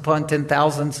 10,000s upon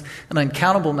 10,000s, an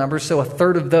uncountable number. So a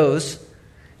third of those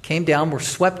came down, were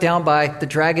swept down by the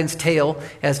dragon's tail,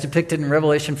 as depicted in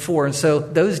Revelation 4. And so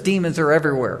those demons are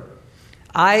everywhere.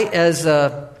 I, as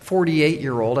a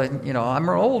 48-year-old, I'm an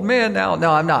old man now.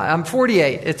 No, I'm not. I'm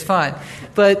 48. It's fine.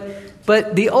 But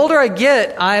the older I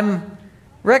get, I'm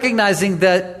recognizing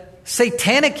that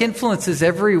satanic influence is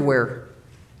everywhere.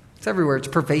 It's everywhere. It's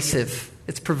pervasive.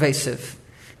 It's pervasive.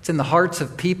 It's in the hearts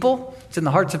of people. It's in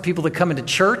the hearts of people that come into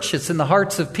church. It's in the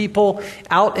hearts of people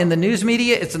out in the news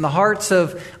media. It's in the hearts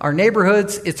of our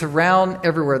neighborhoods. It's around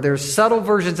everywhere. There's subtle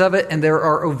versions of it, and there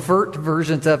are overt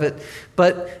versions of it.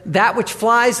 But that which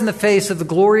flies in the face of the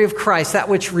glory of Christ, that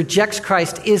which rejects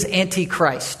Christ, is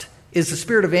Antichrist, is the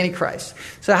spirit of Antichrist.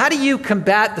 So how do you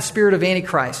combat the spirit of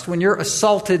Antichrist when you're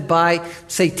assaulted by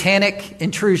satanic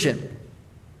intrusion?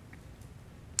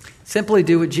 Simply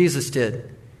do what Jesus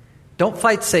did. Don't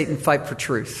fight Satan, fight for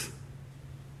truth.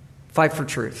 Fight for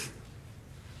truth.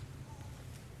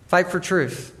 Fight for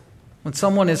truth. When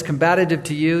someone is combative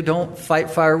to you, don't fight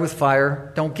fire with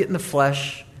fire. Don't get in the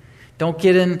flesh. Don't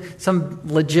get in some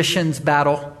logician's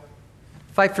battle.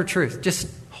 Fight for truth. Just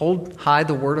hold high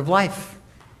the word of life.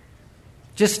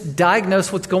 Just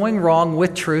diagnose what's going wrong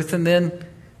with truth and then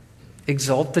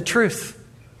exalt the truth.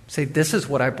 Say, this is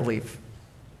what I believe.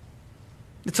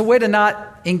 It's a way to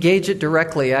not engage it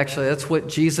directly, actually. That's what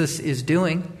Jesus is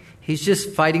doing. He's just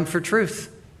fighting for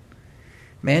truth.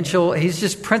 He's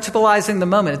just principalizing the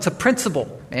moment. It's a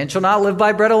principle. Man shall not live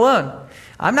by bread alone.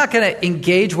 I'm not going to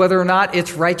engage whether or not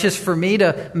it's righteous for me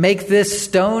to make this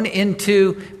stone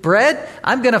into bread.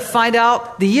 I'm going to find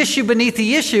out the issue beneath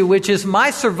the issue, which is my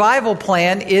survival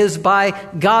plan is by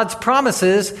God's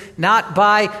promises, not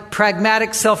by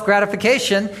pragmatic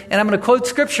self-gratification. And I'm going to quote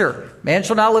Scripture. Man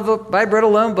shall not live by bread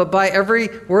alone, but by every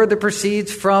word that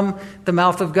proceeds from the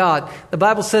mouth of God. The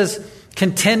Bible says,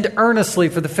 contend earnestly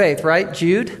for the faith, right?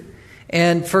 Jude.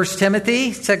 And 1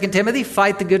 Timothy, 2 Timothy,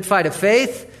 fight the good fight of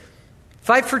faith.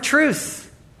 Fight for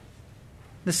truth.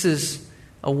 This is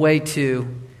a way to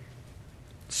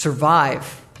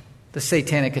survive the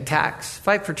satanic attacks.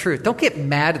 Fight for truth. Don't get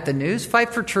mad at the news.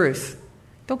 Fight for truth.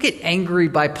 Don't get angry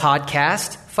by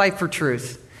podcast. Fight for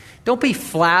truth. Don't be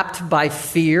flapped by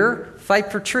fear.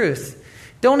 Fight for truth.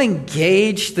 Don't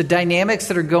engage the dynamics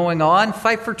that are going on.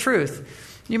 Fight for truth.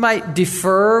 You might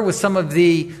defer with some of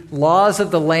the laws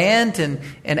of the land and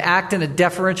act in a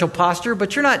deferential posture,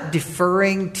 but you're not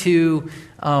deferring to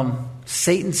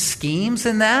Satan's schemes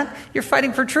in that. You're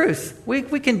fighting for truth. We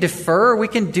can defer. We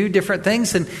can do different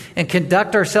things and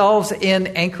conduct ourselves in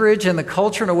Anchorage and the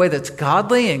culture in a way that's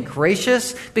godly and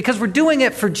gracious because we're doing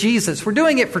it for Jesus. We're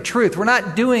doing it for truth. We're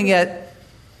not doing it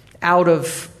out of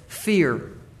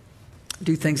fear.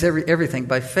 Do things, everything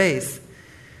by faith.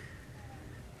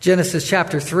 Genesis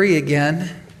chapter 3 again,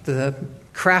 the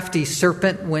crafty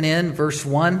serpent went in, verse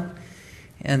 1,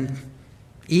 and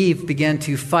Eve began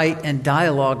to fight and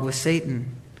dialogue with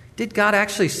Satan. Did God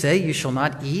actually say you shall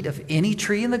not eat of any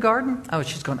tree in the garden? Oh,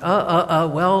 she's going,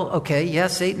 well, okay, yeah,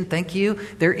 Satan, thank you.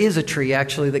 There is a tree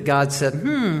actually that God said,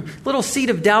 little seed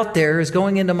of doubt there is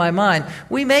going into my mind.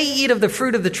 We may eat of the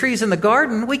fruit of the trees in the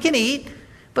garden, we can eat.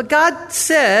 But God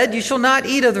said, you shall not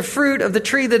eat of the fruit of the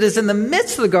tree that is in the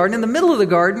midst of the garden, in the middle of the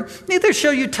garden, neither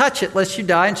shall you touch it, lest you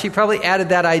die. And she probably added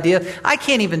that idea. I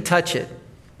can't even touch it.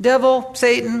 Devil,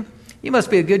 Satan, you must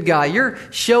be a good guy. You're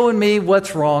showing me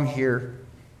what's wrong here.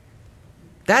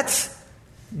 That's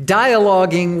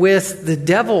dialoguing with the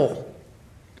devil.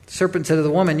 The serpent said to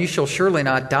the woman, you shall surely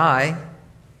not die,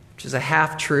 which is a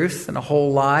half-truth and a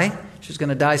whole lie. She's going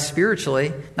to die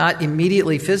spiritually, not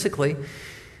immediately physically.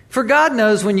 For God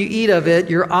knows when you eat of it,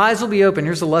 your eyes will be open.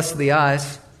 Here's the lust of the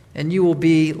eyes. And you will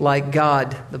be like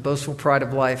God, the boastful pride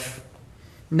of life,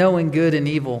 knowing good and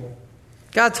evil.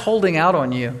 God's holding out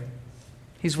on you.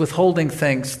 He's withholding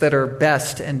things that are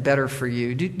best and better for you.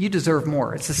 You deserve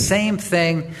more. It's the same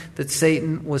thing that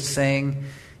Satan was saying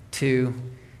to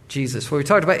Jesus. Well, we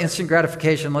talked about instant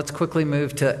gratification. Let's quickly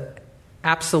move to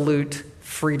absolute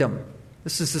freedom.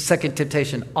 This is the second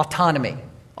temptation, autonomy.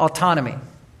 Autonomy.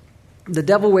 The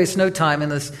devil wastes no time in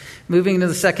this, moving into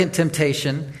the second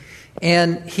temptation,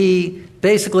 and he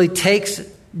basically takes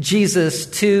Jesus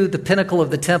to the pinnacle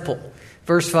of the temple.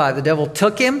 Verse 5, the devil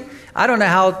took him. I don't know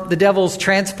how the devil's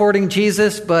transporting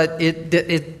Jesus, but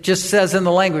it just says in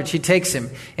the language, he takes him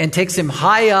and takes him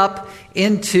high up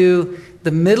into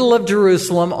the middle of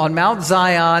Jerusalem on Mount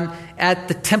Zion at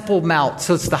the Temple Mount.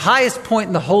 So it's the highest point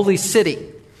in the holy city.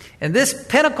 And this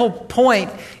pinnacle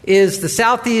point is the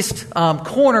southeast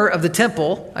corner of the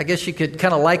temple. I guess you could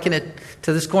kind of liken it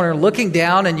to this corner, looking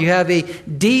down, and you have a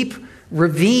deep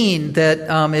ravine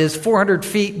that is 400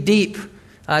 feet deep.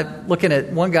 I'm looking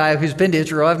at one guy who's been to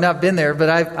Israel. I've not been there, but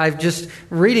I've just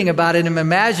reading about it and I'm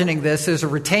imagining this. There's a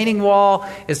retaining wall.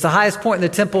 It's the highest point in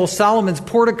the temple. Solomon's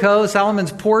portico,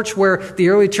 Solomon's porch, where the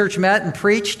early church met and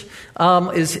preached,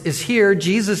 is here.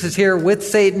 Jesus is here with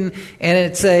Satan, and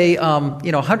it's a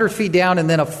 100 feet down and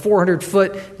then a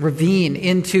 400-foot ravine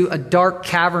into a dark,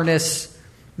 cavernous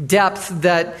depth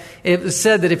that it was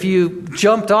said that if you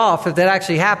jumped off, if that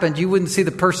actually happened, you wouldn't see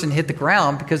the person hit the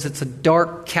ground because it's a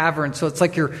dark cavern. So it's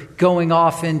like you're going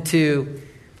off into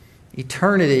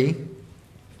eternity.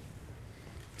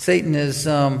 Satan is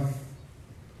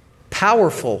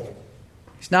powerful.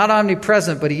 He's not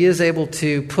omnipresent, but he is able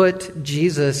to put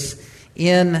Jesus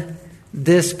in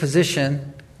this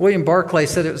position. William Barclay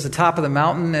said it was the top of the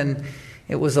mountain, and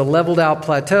it was a leveled out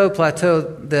plateau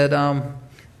that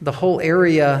the whole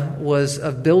area was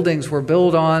of buildings were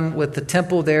built on, with the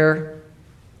temple there.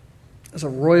 There's a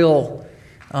royal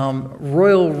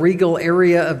regal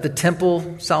area of the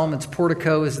temple. Solomon's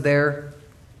portico is there.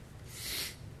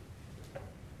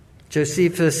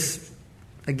 Josephus,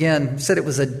 again, said it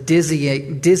was a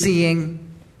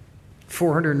dizzying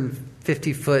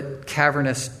 450-foot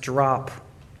cavernous drop.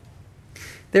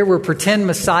 There were pretend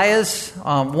messiahs,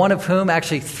 one of whom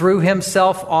actually threw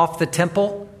himself off the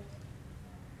temple.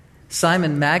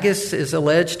 Simon Magus is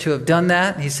alleged to have done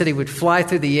that. He said he would fly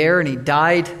through the air, and he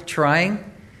died trying.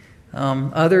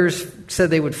 Others said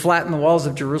they would flatten the walls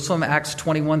of Jerusalem, Acts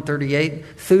 21:38.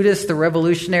 Theudas, the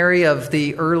revolutionary of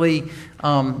the early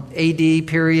AD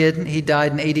period, he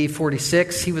died in AD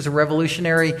 46. He was a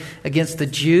revolutionary against the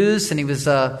Jews, and he was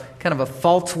kind of a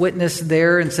false witness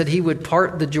there and said he would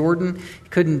part the Jordan. He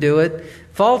couldn't do it.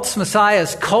 False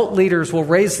messiahs, cult leaders will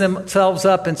raise themselves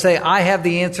up and say, I have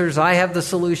the answers, I have the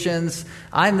solutions,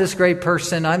 I'm this great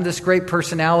person, I'm this great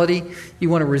personality. You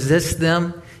want to resist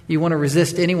them. You want to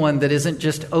resist anyone that isn't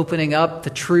just opening up the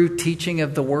true teaching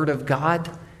of the Word of God.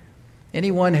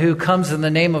 Anyone who comes in the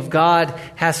name of God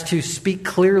has to speak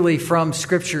clearly from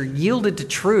Scripture, yielded to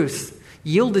truth,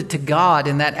 yielded to God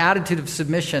in that attitude of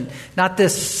submission, not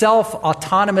this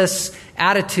self-autonomous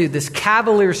attitude, this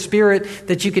cavalier spirit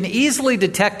that you can easily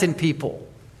detect in people,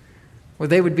 where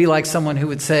they would be like someone who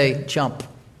would say, jump,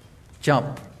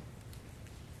 jump.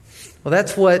 Well,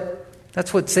 that's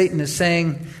what Satan is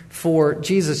saying for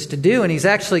Jesus to do, and he's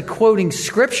actually quoting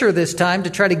Scripture this time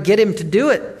to try to get him to do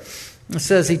it. It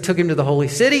says he took him to the holy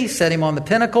city, set him on the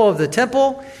pinnacle of the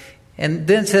temple, and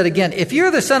then said again, if you're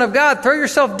the Son of God, throw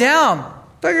yourself down.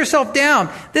 Throw yourself down.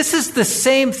 This is the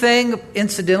same thing,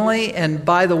 incidentally, and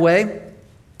by the way,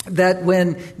 that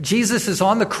when Jesus is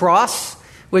on the cross,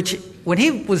 which when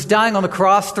he was dying on the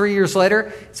cross 3 years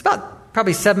later, it's about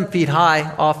probably 7 feet high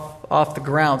off the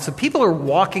ground. So people are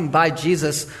walking by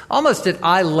Jesus almost at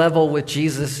eye level with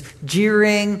Jesus,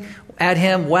 jeering at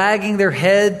him, wagging their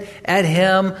head at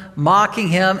him, mocking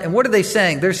him. And what are they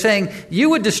saying? They're saying, you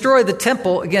would destroy the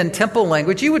temple, again, temple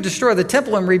language, you would destroy the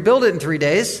temple and rebuild it in 3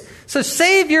 days. So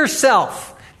save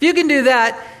yourself. If you can do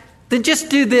that, then just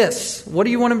do this. What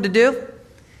do you want him to do?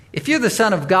 If you're the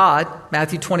Son of God,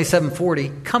 Matthew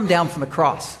 27:40, come down from the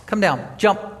cross. Come down.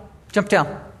 Jump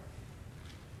down.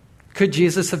 Could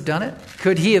Jesus have done it?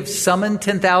 Could he have summoned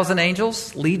 10,000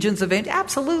 angels, legions of angels?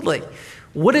 Absolutely.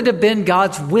 Would it have been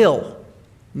God's will?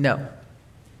 No.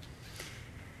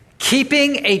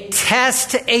 Keeping a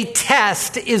test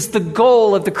is the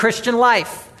goal of the Christian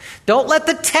life. Don't let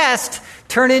the test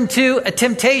turn into a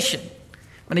temptation.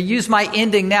 I'm going to use my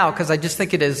ending now because I just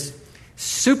think it is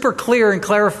super clear and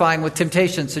clarifying with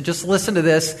temptation. So just listen to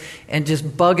this and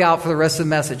just bug out for the rest of the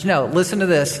message. No, listen to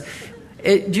this.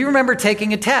 Do you remember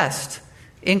taking a test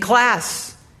in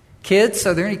class? Kids,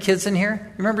 are there any kids in here?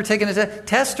 You remember taking a test?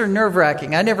 Tests are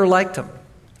nerve-wracking. I never liked them.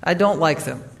 I don't like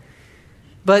them.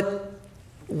 But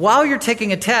while you're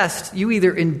taking a test, you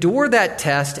either endure that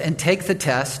test and take the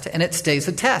test and it stays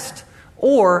a test,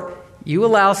 or you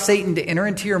allow Satan to enter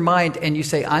into your mind and you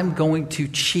say, I'm going to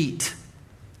cheat.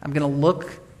 I'm going to look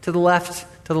to the left,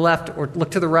 or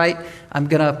look to the right. I'm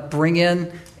going to bring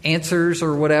in answers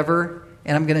or whatever,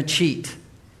 and I'm going to cheat.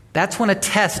 That's when a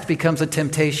test becomes a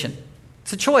temptation.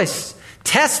 It's a choice.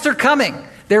 Tests are coming.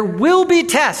 There will be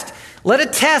tests. Let a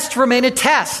test remain a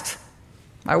test.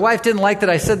 My wife didn't like that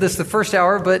I said this the first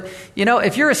hour, but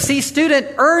if you're a C student,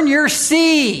 earn your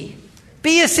C.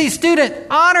 Be a C student.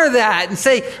 Honor that and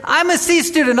say, I'm a C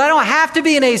student. I don't have to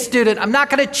be an A student. I'm not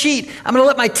going to cheat. I'm going to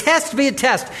let my test be a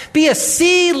test. Be a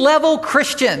C-level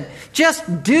Christian.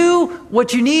 Just do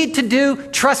what you need to do,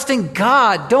 trusting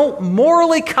God. Don't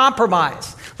morally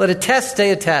compromise. Let a test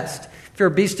stay a test. If you're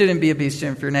a B student, be a B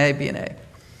student. If you're an A, be an A.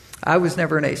 I was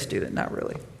never an A student, not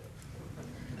really.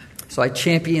 So I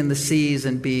champion the C's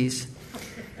and B's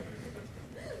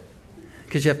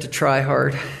because you have to try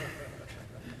hard.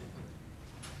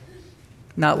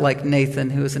 Not like Nathan,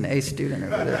 who is an A student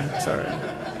over there. It's all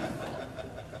right.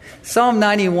 Psalm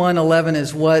 91:11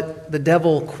 is what the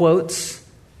devil quotes.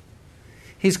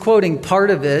 He's quoting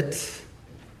part of it.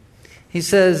 He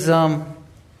says,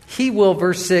 he will,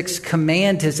 verse 6,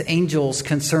 command his angels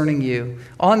concerning you.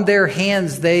 On their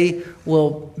hands they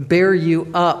will bear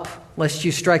you up, lest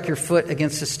you strike your foot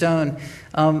against a stone.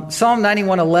 Psalm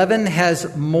 91:11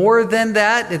 has more than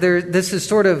that. This is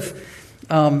sort of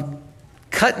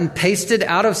cut and pasted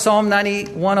out of Psalm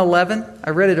 91:11.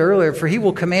 I read it earlier. For he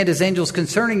will command his angels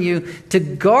concerning you to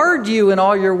guard you in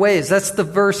all your ways. That's the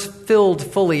verse filled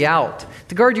fully out.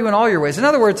 To guard you in all your ways. In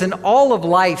other words, in all of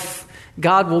life,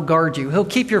 God will guard you. He'll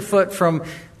keep your foot from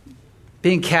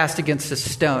being cast against a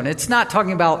stone. It's not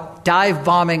talking about dive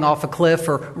bombing off a cliff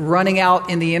or running out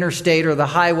in the interstate or the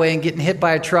highway and getting hit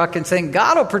by a truck and saying,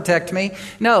 God will protect me.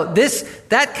 No,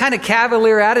 that kind of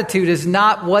cavalier attitude is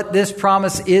not what this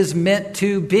promise is meant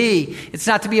to be. It's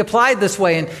not to be applied this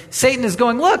way. And Satan is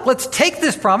going, look, let's take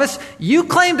this promise. You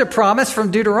claimed a promise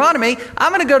from Deuteronomy.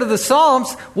 I'm going to go to the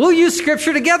Psalms. We'll use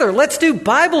Scripture together. Let's do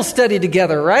Bible study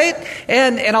together, right?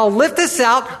 And I'll lift this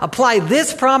out, apply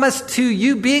this promise to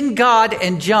you being God,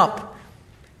 and jump.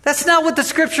 That's not what the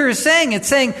Scripture is saying. It's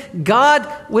saying God,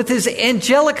 with his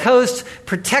angelic host,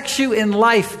 protects you in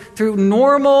life through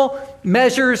normal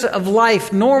measures of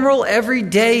life, normal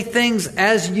everyday things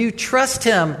as you trust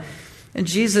him. And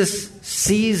Jesus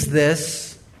sees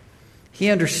this. He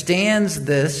understands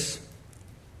this.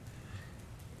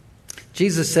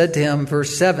 Jesus said to him,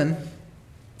 verse 7,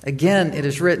 again, it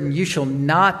is written, you shall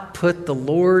not put the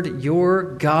Lord your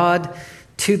God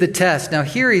to the test. Now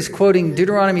here he's quoting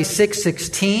Deuteronomy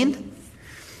 6:16,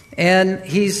 and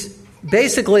he's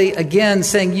basically again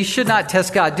saying you should not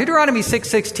test God. Deuteronomy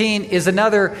 6:16 is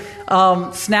another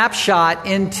snapshot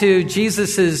into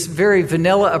Jesus's very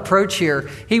vanilla approach here.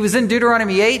 He was in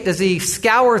Deuteronomy 8. Does he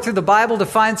scour through the Bible to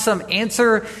find some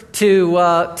answer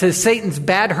to Satan's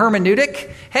bad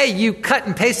hermeneutic? Hey, you cut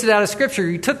and pasted out of Scripture.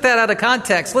 You took that out of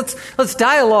context. Let's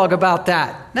dialogue about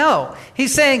that. No,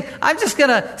 he's saying, I'm just going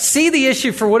to see the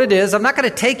issue for what it is. I'm not going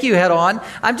to take you head on.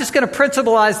 I'm just going to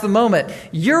principalize the moment.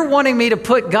 You're wanting me to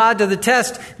put God to the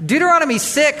test. Deuteronomy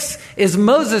 6 is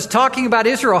Moses talking about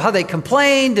Israel, how they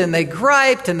complained and they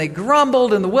griped and they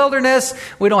grumbled in the wilderness.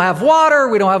 We don't have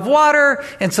water.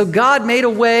 And so God made a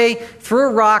way through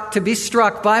a rock to be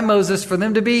struck by Moses for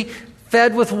them to be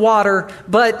fed with water.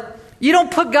 But you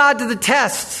don't put God to the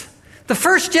test. The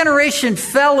first generation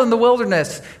fell in the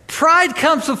wilderness. Pride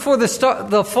comes before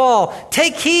the fall.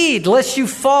 Take heed lest you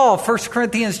fall, 1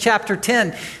 Corinthians chapter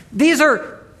 10. These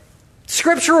are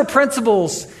scriptural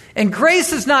principles. And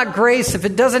grace is not grace if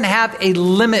it doesn't have a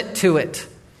limit to it.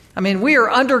 I mean, we are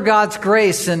under God's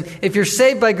grace, and if you're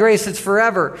saved by grace, it's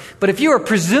forever. But if you are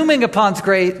presuming upon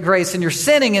grace and you're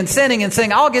sinning and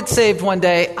saying, I'll get saved one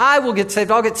day, I will get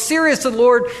saved, I'll get serious with the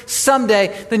Lord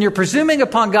someday, then you're presuming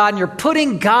upon God and you're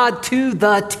putting God to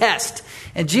the test.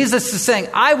 And Jesus is saying,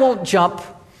 I won't jump.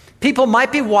 People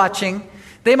might be watching.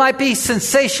 They might be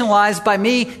sensationalized by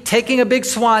me taking a big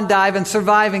swan dive and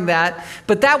surviving that,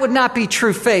 but that would not be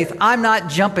true faith. I'm not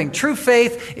jumping. True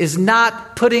faith is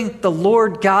not putting the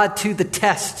Lord God to the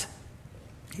test.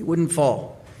 He wouldn't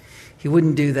fall. He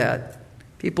wouldn't do that.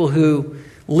 People who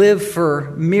live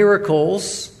for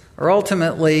miracles are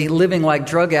ultimately living like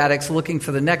drug addicts looking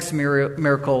for the next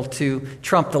miracle to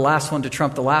trump the last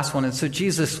one. And so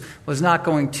Jesus was not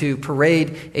going to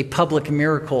parade a public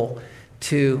miracle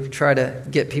to try to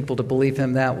get people to believe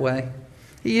him that way.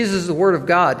 He uses the Word of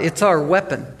God. It's our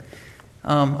weapon.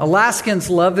 Alaskans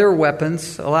love their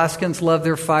weapons. Alaskans love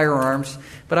their firearms.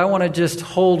 But I want to just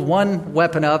hold one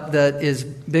weapon up that is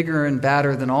bigger and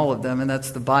badder than all of them, and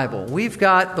that's the Bible. We've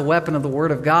got the weapon of the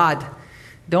Word of God.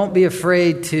 Don't be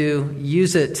afraid to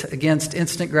use it against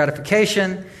instant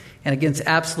gratification and against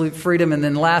absolute freedom. And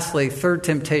then lastly, third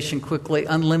temptation quickly,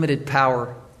 unlimited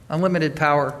power. Unlimited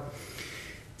power.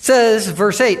 It says,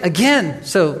 verse 8, again,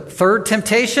 so third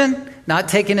temptation, not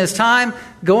taking his time,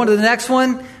 going to the next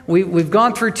one. We've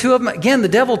gone through two of them. Again, the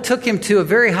devil took him to a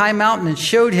very high mountain and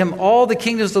showed him all the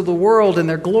kingdoms of the world and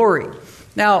their glory.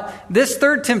 Now, this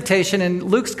third temptation in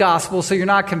Luke's gospel, so you're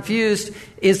not confused,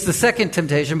 is the second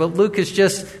temptation, but Luke is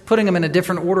just putting them in a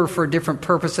different order for a different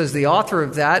purpose as the author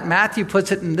of that. Matthew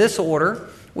puts it in this order.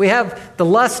 We have the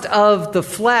lust of the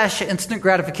flesh, instant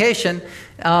gratification,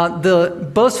 the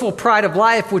boastful pride of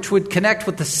life, which would connect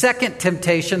with the second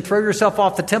temptation, throw yourself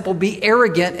off the temple, be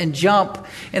arrogant and jump.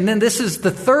 And then this is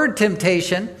the third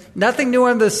temptation, nothing new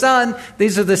under the sun.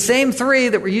 These are the same three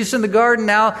that were used in the garden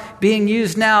now, being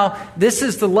used now. This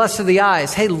is the lust of the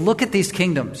eyes. Hey, look at these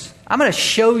kingdoms. I'm going to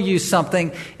show you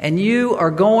something, and you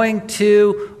are going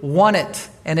to want it.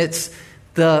 And it's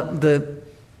the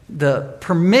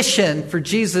permission for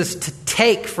Jesus to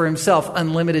take for himself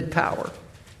unlimited power.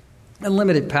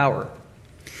 Unlimited power.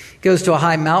 Goes to a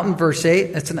high mountain, verse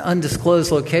 8. It's an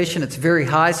undisclosed location. It's very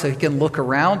high, so he can look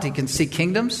around. He can see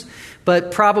kingdoms.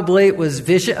 But probably it was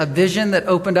a vision that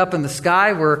opened up in the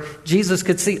sky where Jesus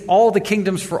could see all the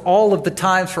kingdoms for all of the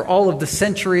times, for all of the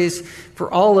centuries,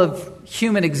 for all of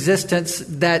human existence,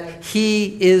 that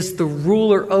he is the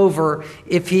ruler over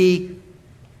if he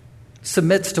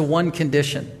submits to one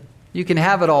condition. You can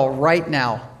have it all right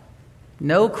now.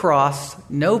 No cross,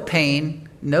 no pain,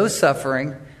 no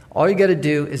suffering. All you got to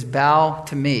do is bow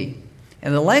to me.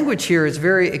 And the language here is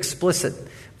very explicit.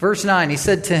 Verse 9, he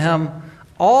said to him,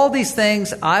 all these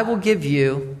things I will give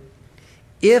you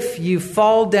if you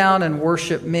fall down and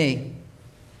worship me.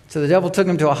 So the devil took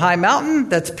him to a high mountain.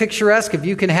 That's picturesque. If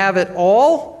you can have it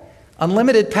all,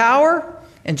 unlimited power,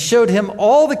 and showed him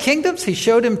all the kingdoms. He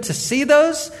showed him to see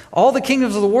those, all the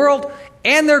kingdoms of the world,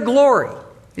 and their glory.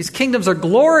 These kingdoms are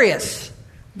glorious.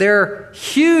 They're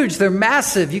huge. They're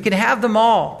massive. You can have them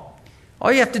all.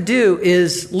 All you have to do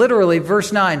is literally,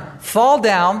 verse 9, fall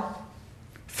down,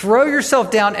 throw yourself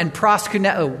down, and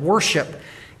worship.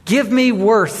 Give me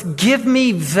worth. Give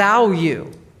me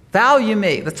value. Value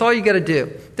me. That's all you got to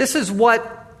do. This is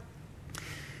what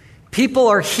people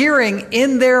are hearing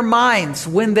in their minds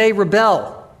when they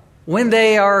rebel, when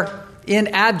they are in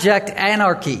abject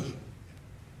anarchy,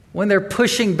 when they're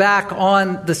pushing back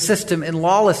on the system in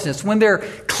lawlessness, when they're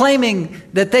claiming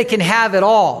that they can have it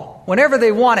all, whenever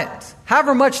they want it,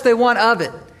 however much they want of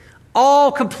it.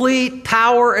 All complete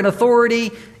power and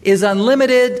authority is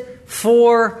unlimited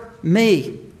for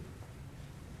me.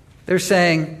 They're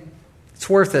saying, it's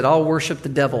worth it. I'll worship the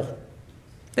devil.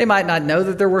 They might not know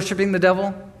that they're worshiping the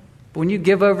devil, but when you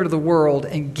give over to the world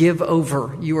and give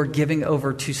over, you are giving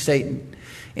over to Satan.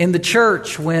 In the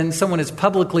church, when someone is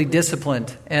publicly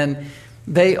disciplined and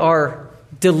they are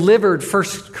delivered, 1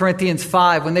 Corinthians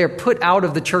 5, when they are put out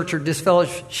of the church or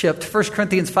disfellowshipped, 1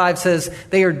 Corinthians 5 says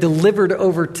they are delivered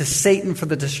over to Satan for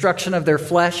the destruction of their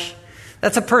flesh.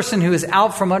 That's a person who is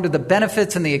out from under the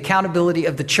benefits and the accountability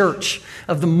of the church,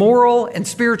 of the moral and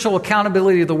spiritual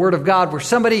accountability of the Word of God, where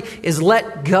somebody is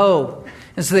let go.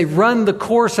 And so they run the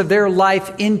course of their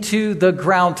life into the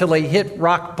ground till they hit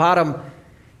rock bottom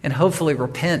and hopefully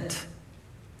repent.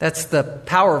 That's the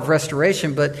power of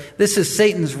restoration. But this is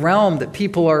Satan's realm that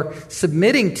people are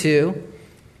submitting to.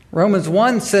 Romans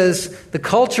 1 says the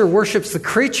culture worships the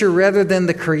creature rather than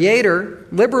the creator.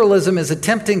 Liberalism is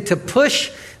attempting to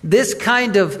push this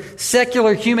kind of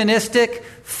secular, humanistic,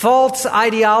 false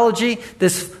ideology,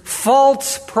 this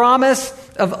false promise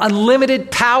of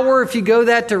unlimited power if you go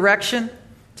that direction.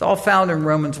 It's all found in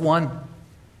Romans 1.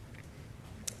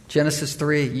 Genesis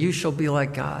 3, you shall be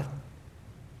like God.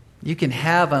 You can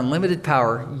have unlimited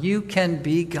power. You can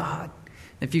be God.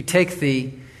 If you take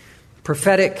the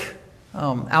prophetic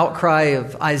outcry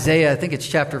of Isaiah, I think it's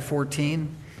chapter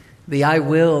 14, the I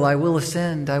will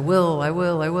ascend, I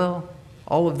will.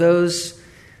 All of those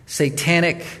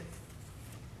satanic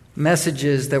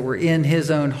messages that were in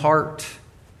his own heart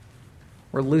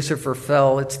where Lucifer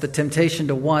fell. It's the temptation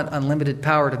to want unlimited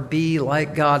power, to be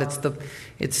like God.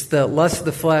 It's the lust of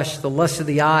the flesh, the lust of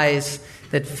the eyes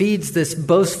that feeds this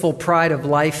boastful pride of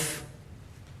life.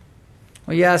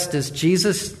 Well, you ask,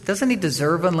 doesn't he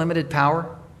deserve unlimited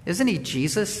power? Isn't he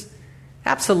Jesus?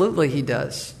 Absolutely he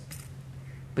does.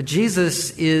 But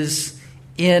Jesus is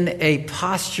in a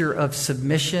posture of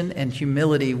submission and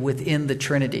humility within the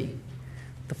Trinity.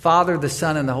 The Father, the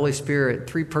Son, and the Holy Spirit,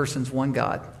 three persons, one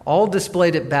God. All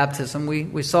displayed at baptism.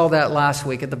 We saw that last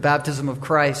week at the baptism of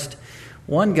Christ.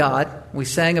 One God. We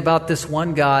sang about this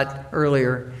one God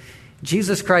earlier.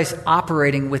 Jesus Christ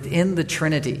operating within the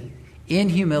Trinity in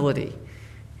humility,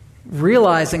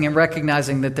 realizing and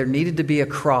recognizing that there needed to be a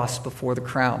cross before the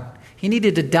crown. He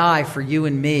needed to die for you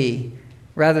and me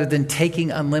rather than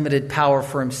taking unlimited power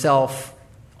for himself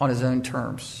on his own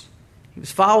terms. He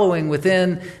was following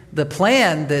within the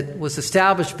plan that was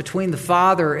established between the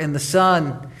Father and the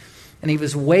Son, and he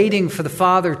was waiting for the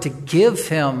Father to give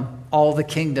him all the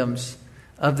kingdoms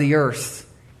of the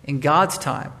earth in God's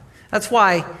time. That's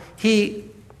why he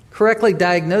correctly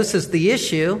diagnoses the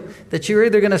issue that you're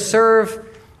either going to serve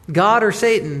God or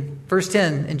Satan. Verse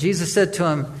 10, and Jesus said to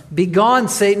him, "Begone,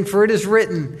 Satan, for it is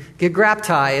written,"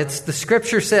 gegraptai, it's the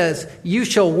scripture says, "You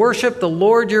shall worship the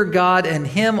Lord your God, and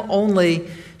him only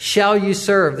shall you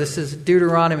serve." This is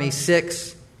Deuteronomy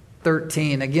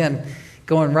 6:13. Again,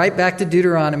 going right back to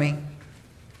Deuteronomy.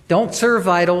 Don't serve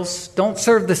idols. Don't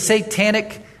serve the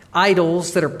satanic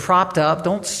idols that are propped up.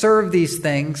 Don't serve these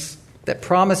things that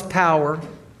promise power.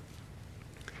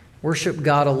 Worship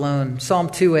God alone. Psalm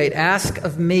 2:8, ask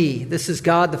of me, this is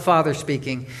God the Father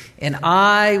speaking, and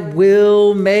I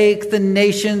will make the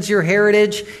nations your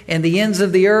heritage and the ends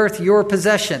of the earth your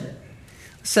possession.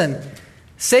 Listen,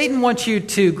 Satan wants you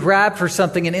to grab for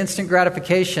something in instant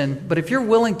gratification, but if you're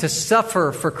willing to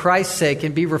suffer for Christ's sake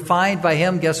and be refined by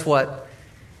him, guess what?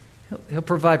 He'll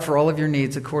provide for all of your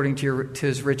needs according to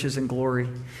his riches and glory.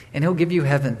 And he'll give you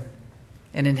heaven.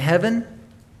 And in heaven,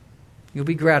 you'll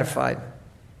be gratified.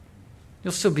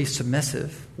 You'll still be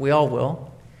submissive. We all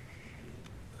will.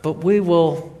 But we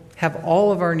will have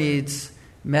all of our needs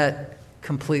met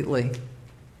completely.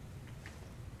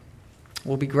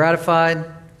 We'll be gratified.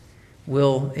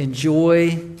 We'll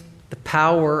enjoy the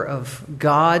power of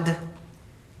God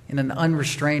in an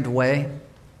unrestrained way.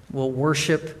 We'll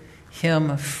worship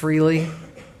him freely.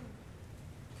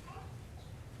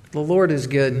 The Lord is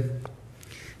good.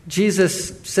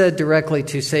 Jesus said directly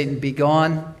to Satan,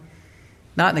 "Begone."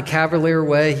 Not in a cavalier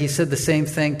way. He said the same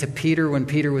thing to Peter when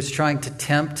Peter was trying to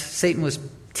tempt. Satan was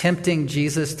tempting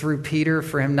Jesus through Peter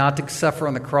for him not to suffer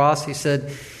on the cross. He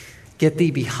said, "Get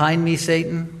thee behind me,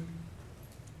 Satan."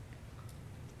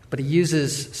 But he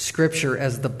uses Scripture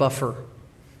as the buffer.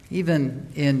 Even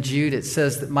in Jude, it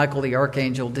says that Michael the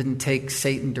archangel didn't take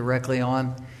Satan directly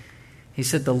on. He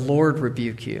said, "The Lord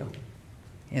rebuke you,"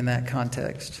 in that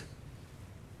context.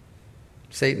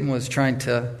 Satan was trying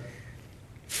to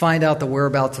find out the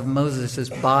whereabouts of Moses'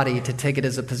 body to take it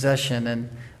as a possession. And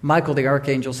Michael the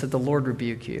archangel said, "The Lord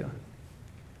rebuke you."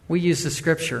 We use the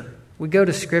Scripture. We go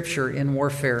to Scripture in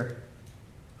warfare.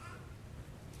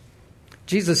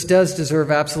 Jesus does deserve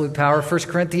absolute power. 1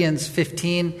 Corinthians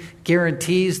 15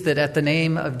 guarantees that at the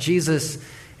name of Jesus,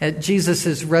 at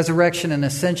Jesus' resurrection and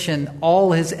ascension,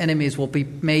 all his enemies will be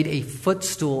made a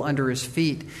footstool under his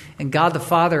feet. And God the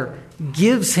Father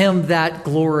gives him that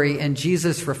glory, and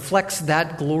Jesus reflects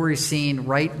that glory scene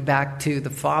right back to the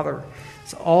Father.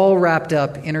 It's all wrapped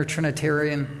up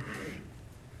intertrinitarian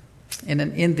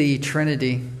in the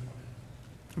Trinity.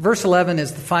 Verse 11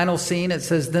 is the final scene. It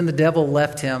says, "Then the devil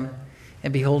left him,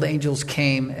 and behold, angels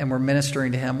came and were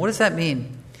ministering to him." What does that mean?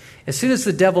 As soon as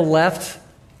the devil left,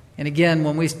 and again,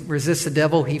 when we resist the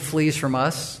devil, he flees from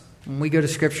us. When we go to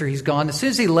Scripture, he's gone. As soon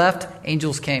as he left,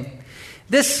 angels came.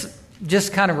 This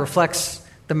just kind of reflects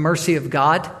the mercy of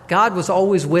God. God was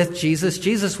always with Jesus.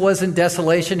 Jesus was in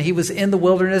desolation. He was in the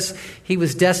wilderness. He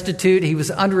was destitute. He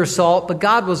was under assault, but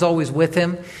God was always with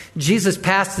him. Jesus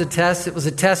passed the test. It was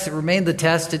a test. It remained the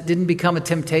test. It didn't become a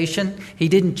temptation. He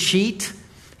didn't cheat.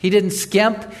 He didn't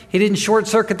skimp. He didn't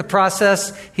short-circuit the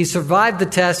process. He survived the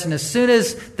test, and as soon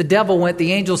as the devil went,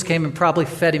 the angels came and probably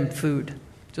fed him food,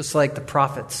 just like the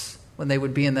prophets when they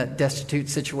would be in that destitute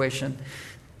situation.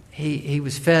 He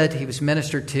was fed. He was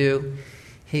ministered to.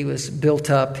 He was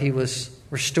built up. He was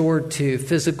restored to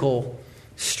physical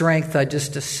strength. I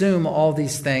just assume all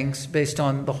these things based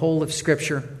on the whole of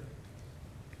Scripture.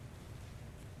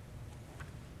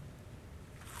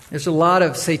 There's a lot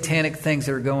of satanic things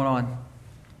that are going on.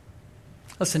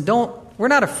 Listen, we're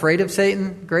not afraid of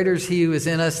Satan. Greater is he who is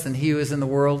in us than he who is in the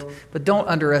world. But don't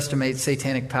underestimate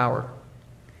satanic power.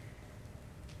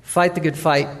 Fight the good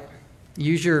fight.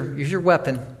 Use your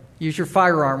weapon. Use your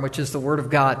firearm, which is the Word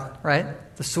of God, right?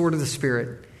 The sword of the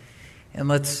Spirit. And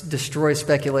let's destroy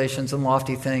speculations and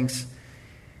lofty things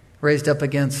raised up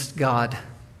against God,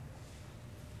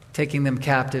 taking them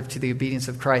captive to the obedience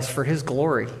of Christ for his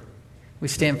glory. We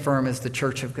stand firm as the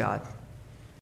church of God.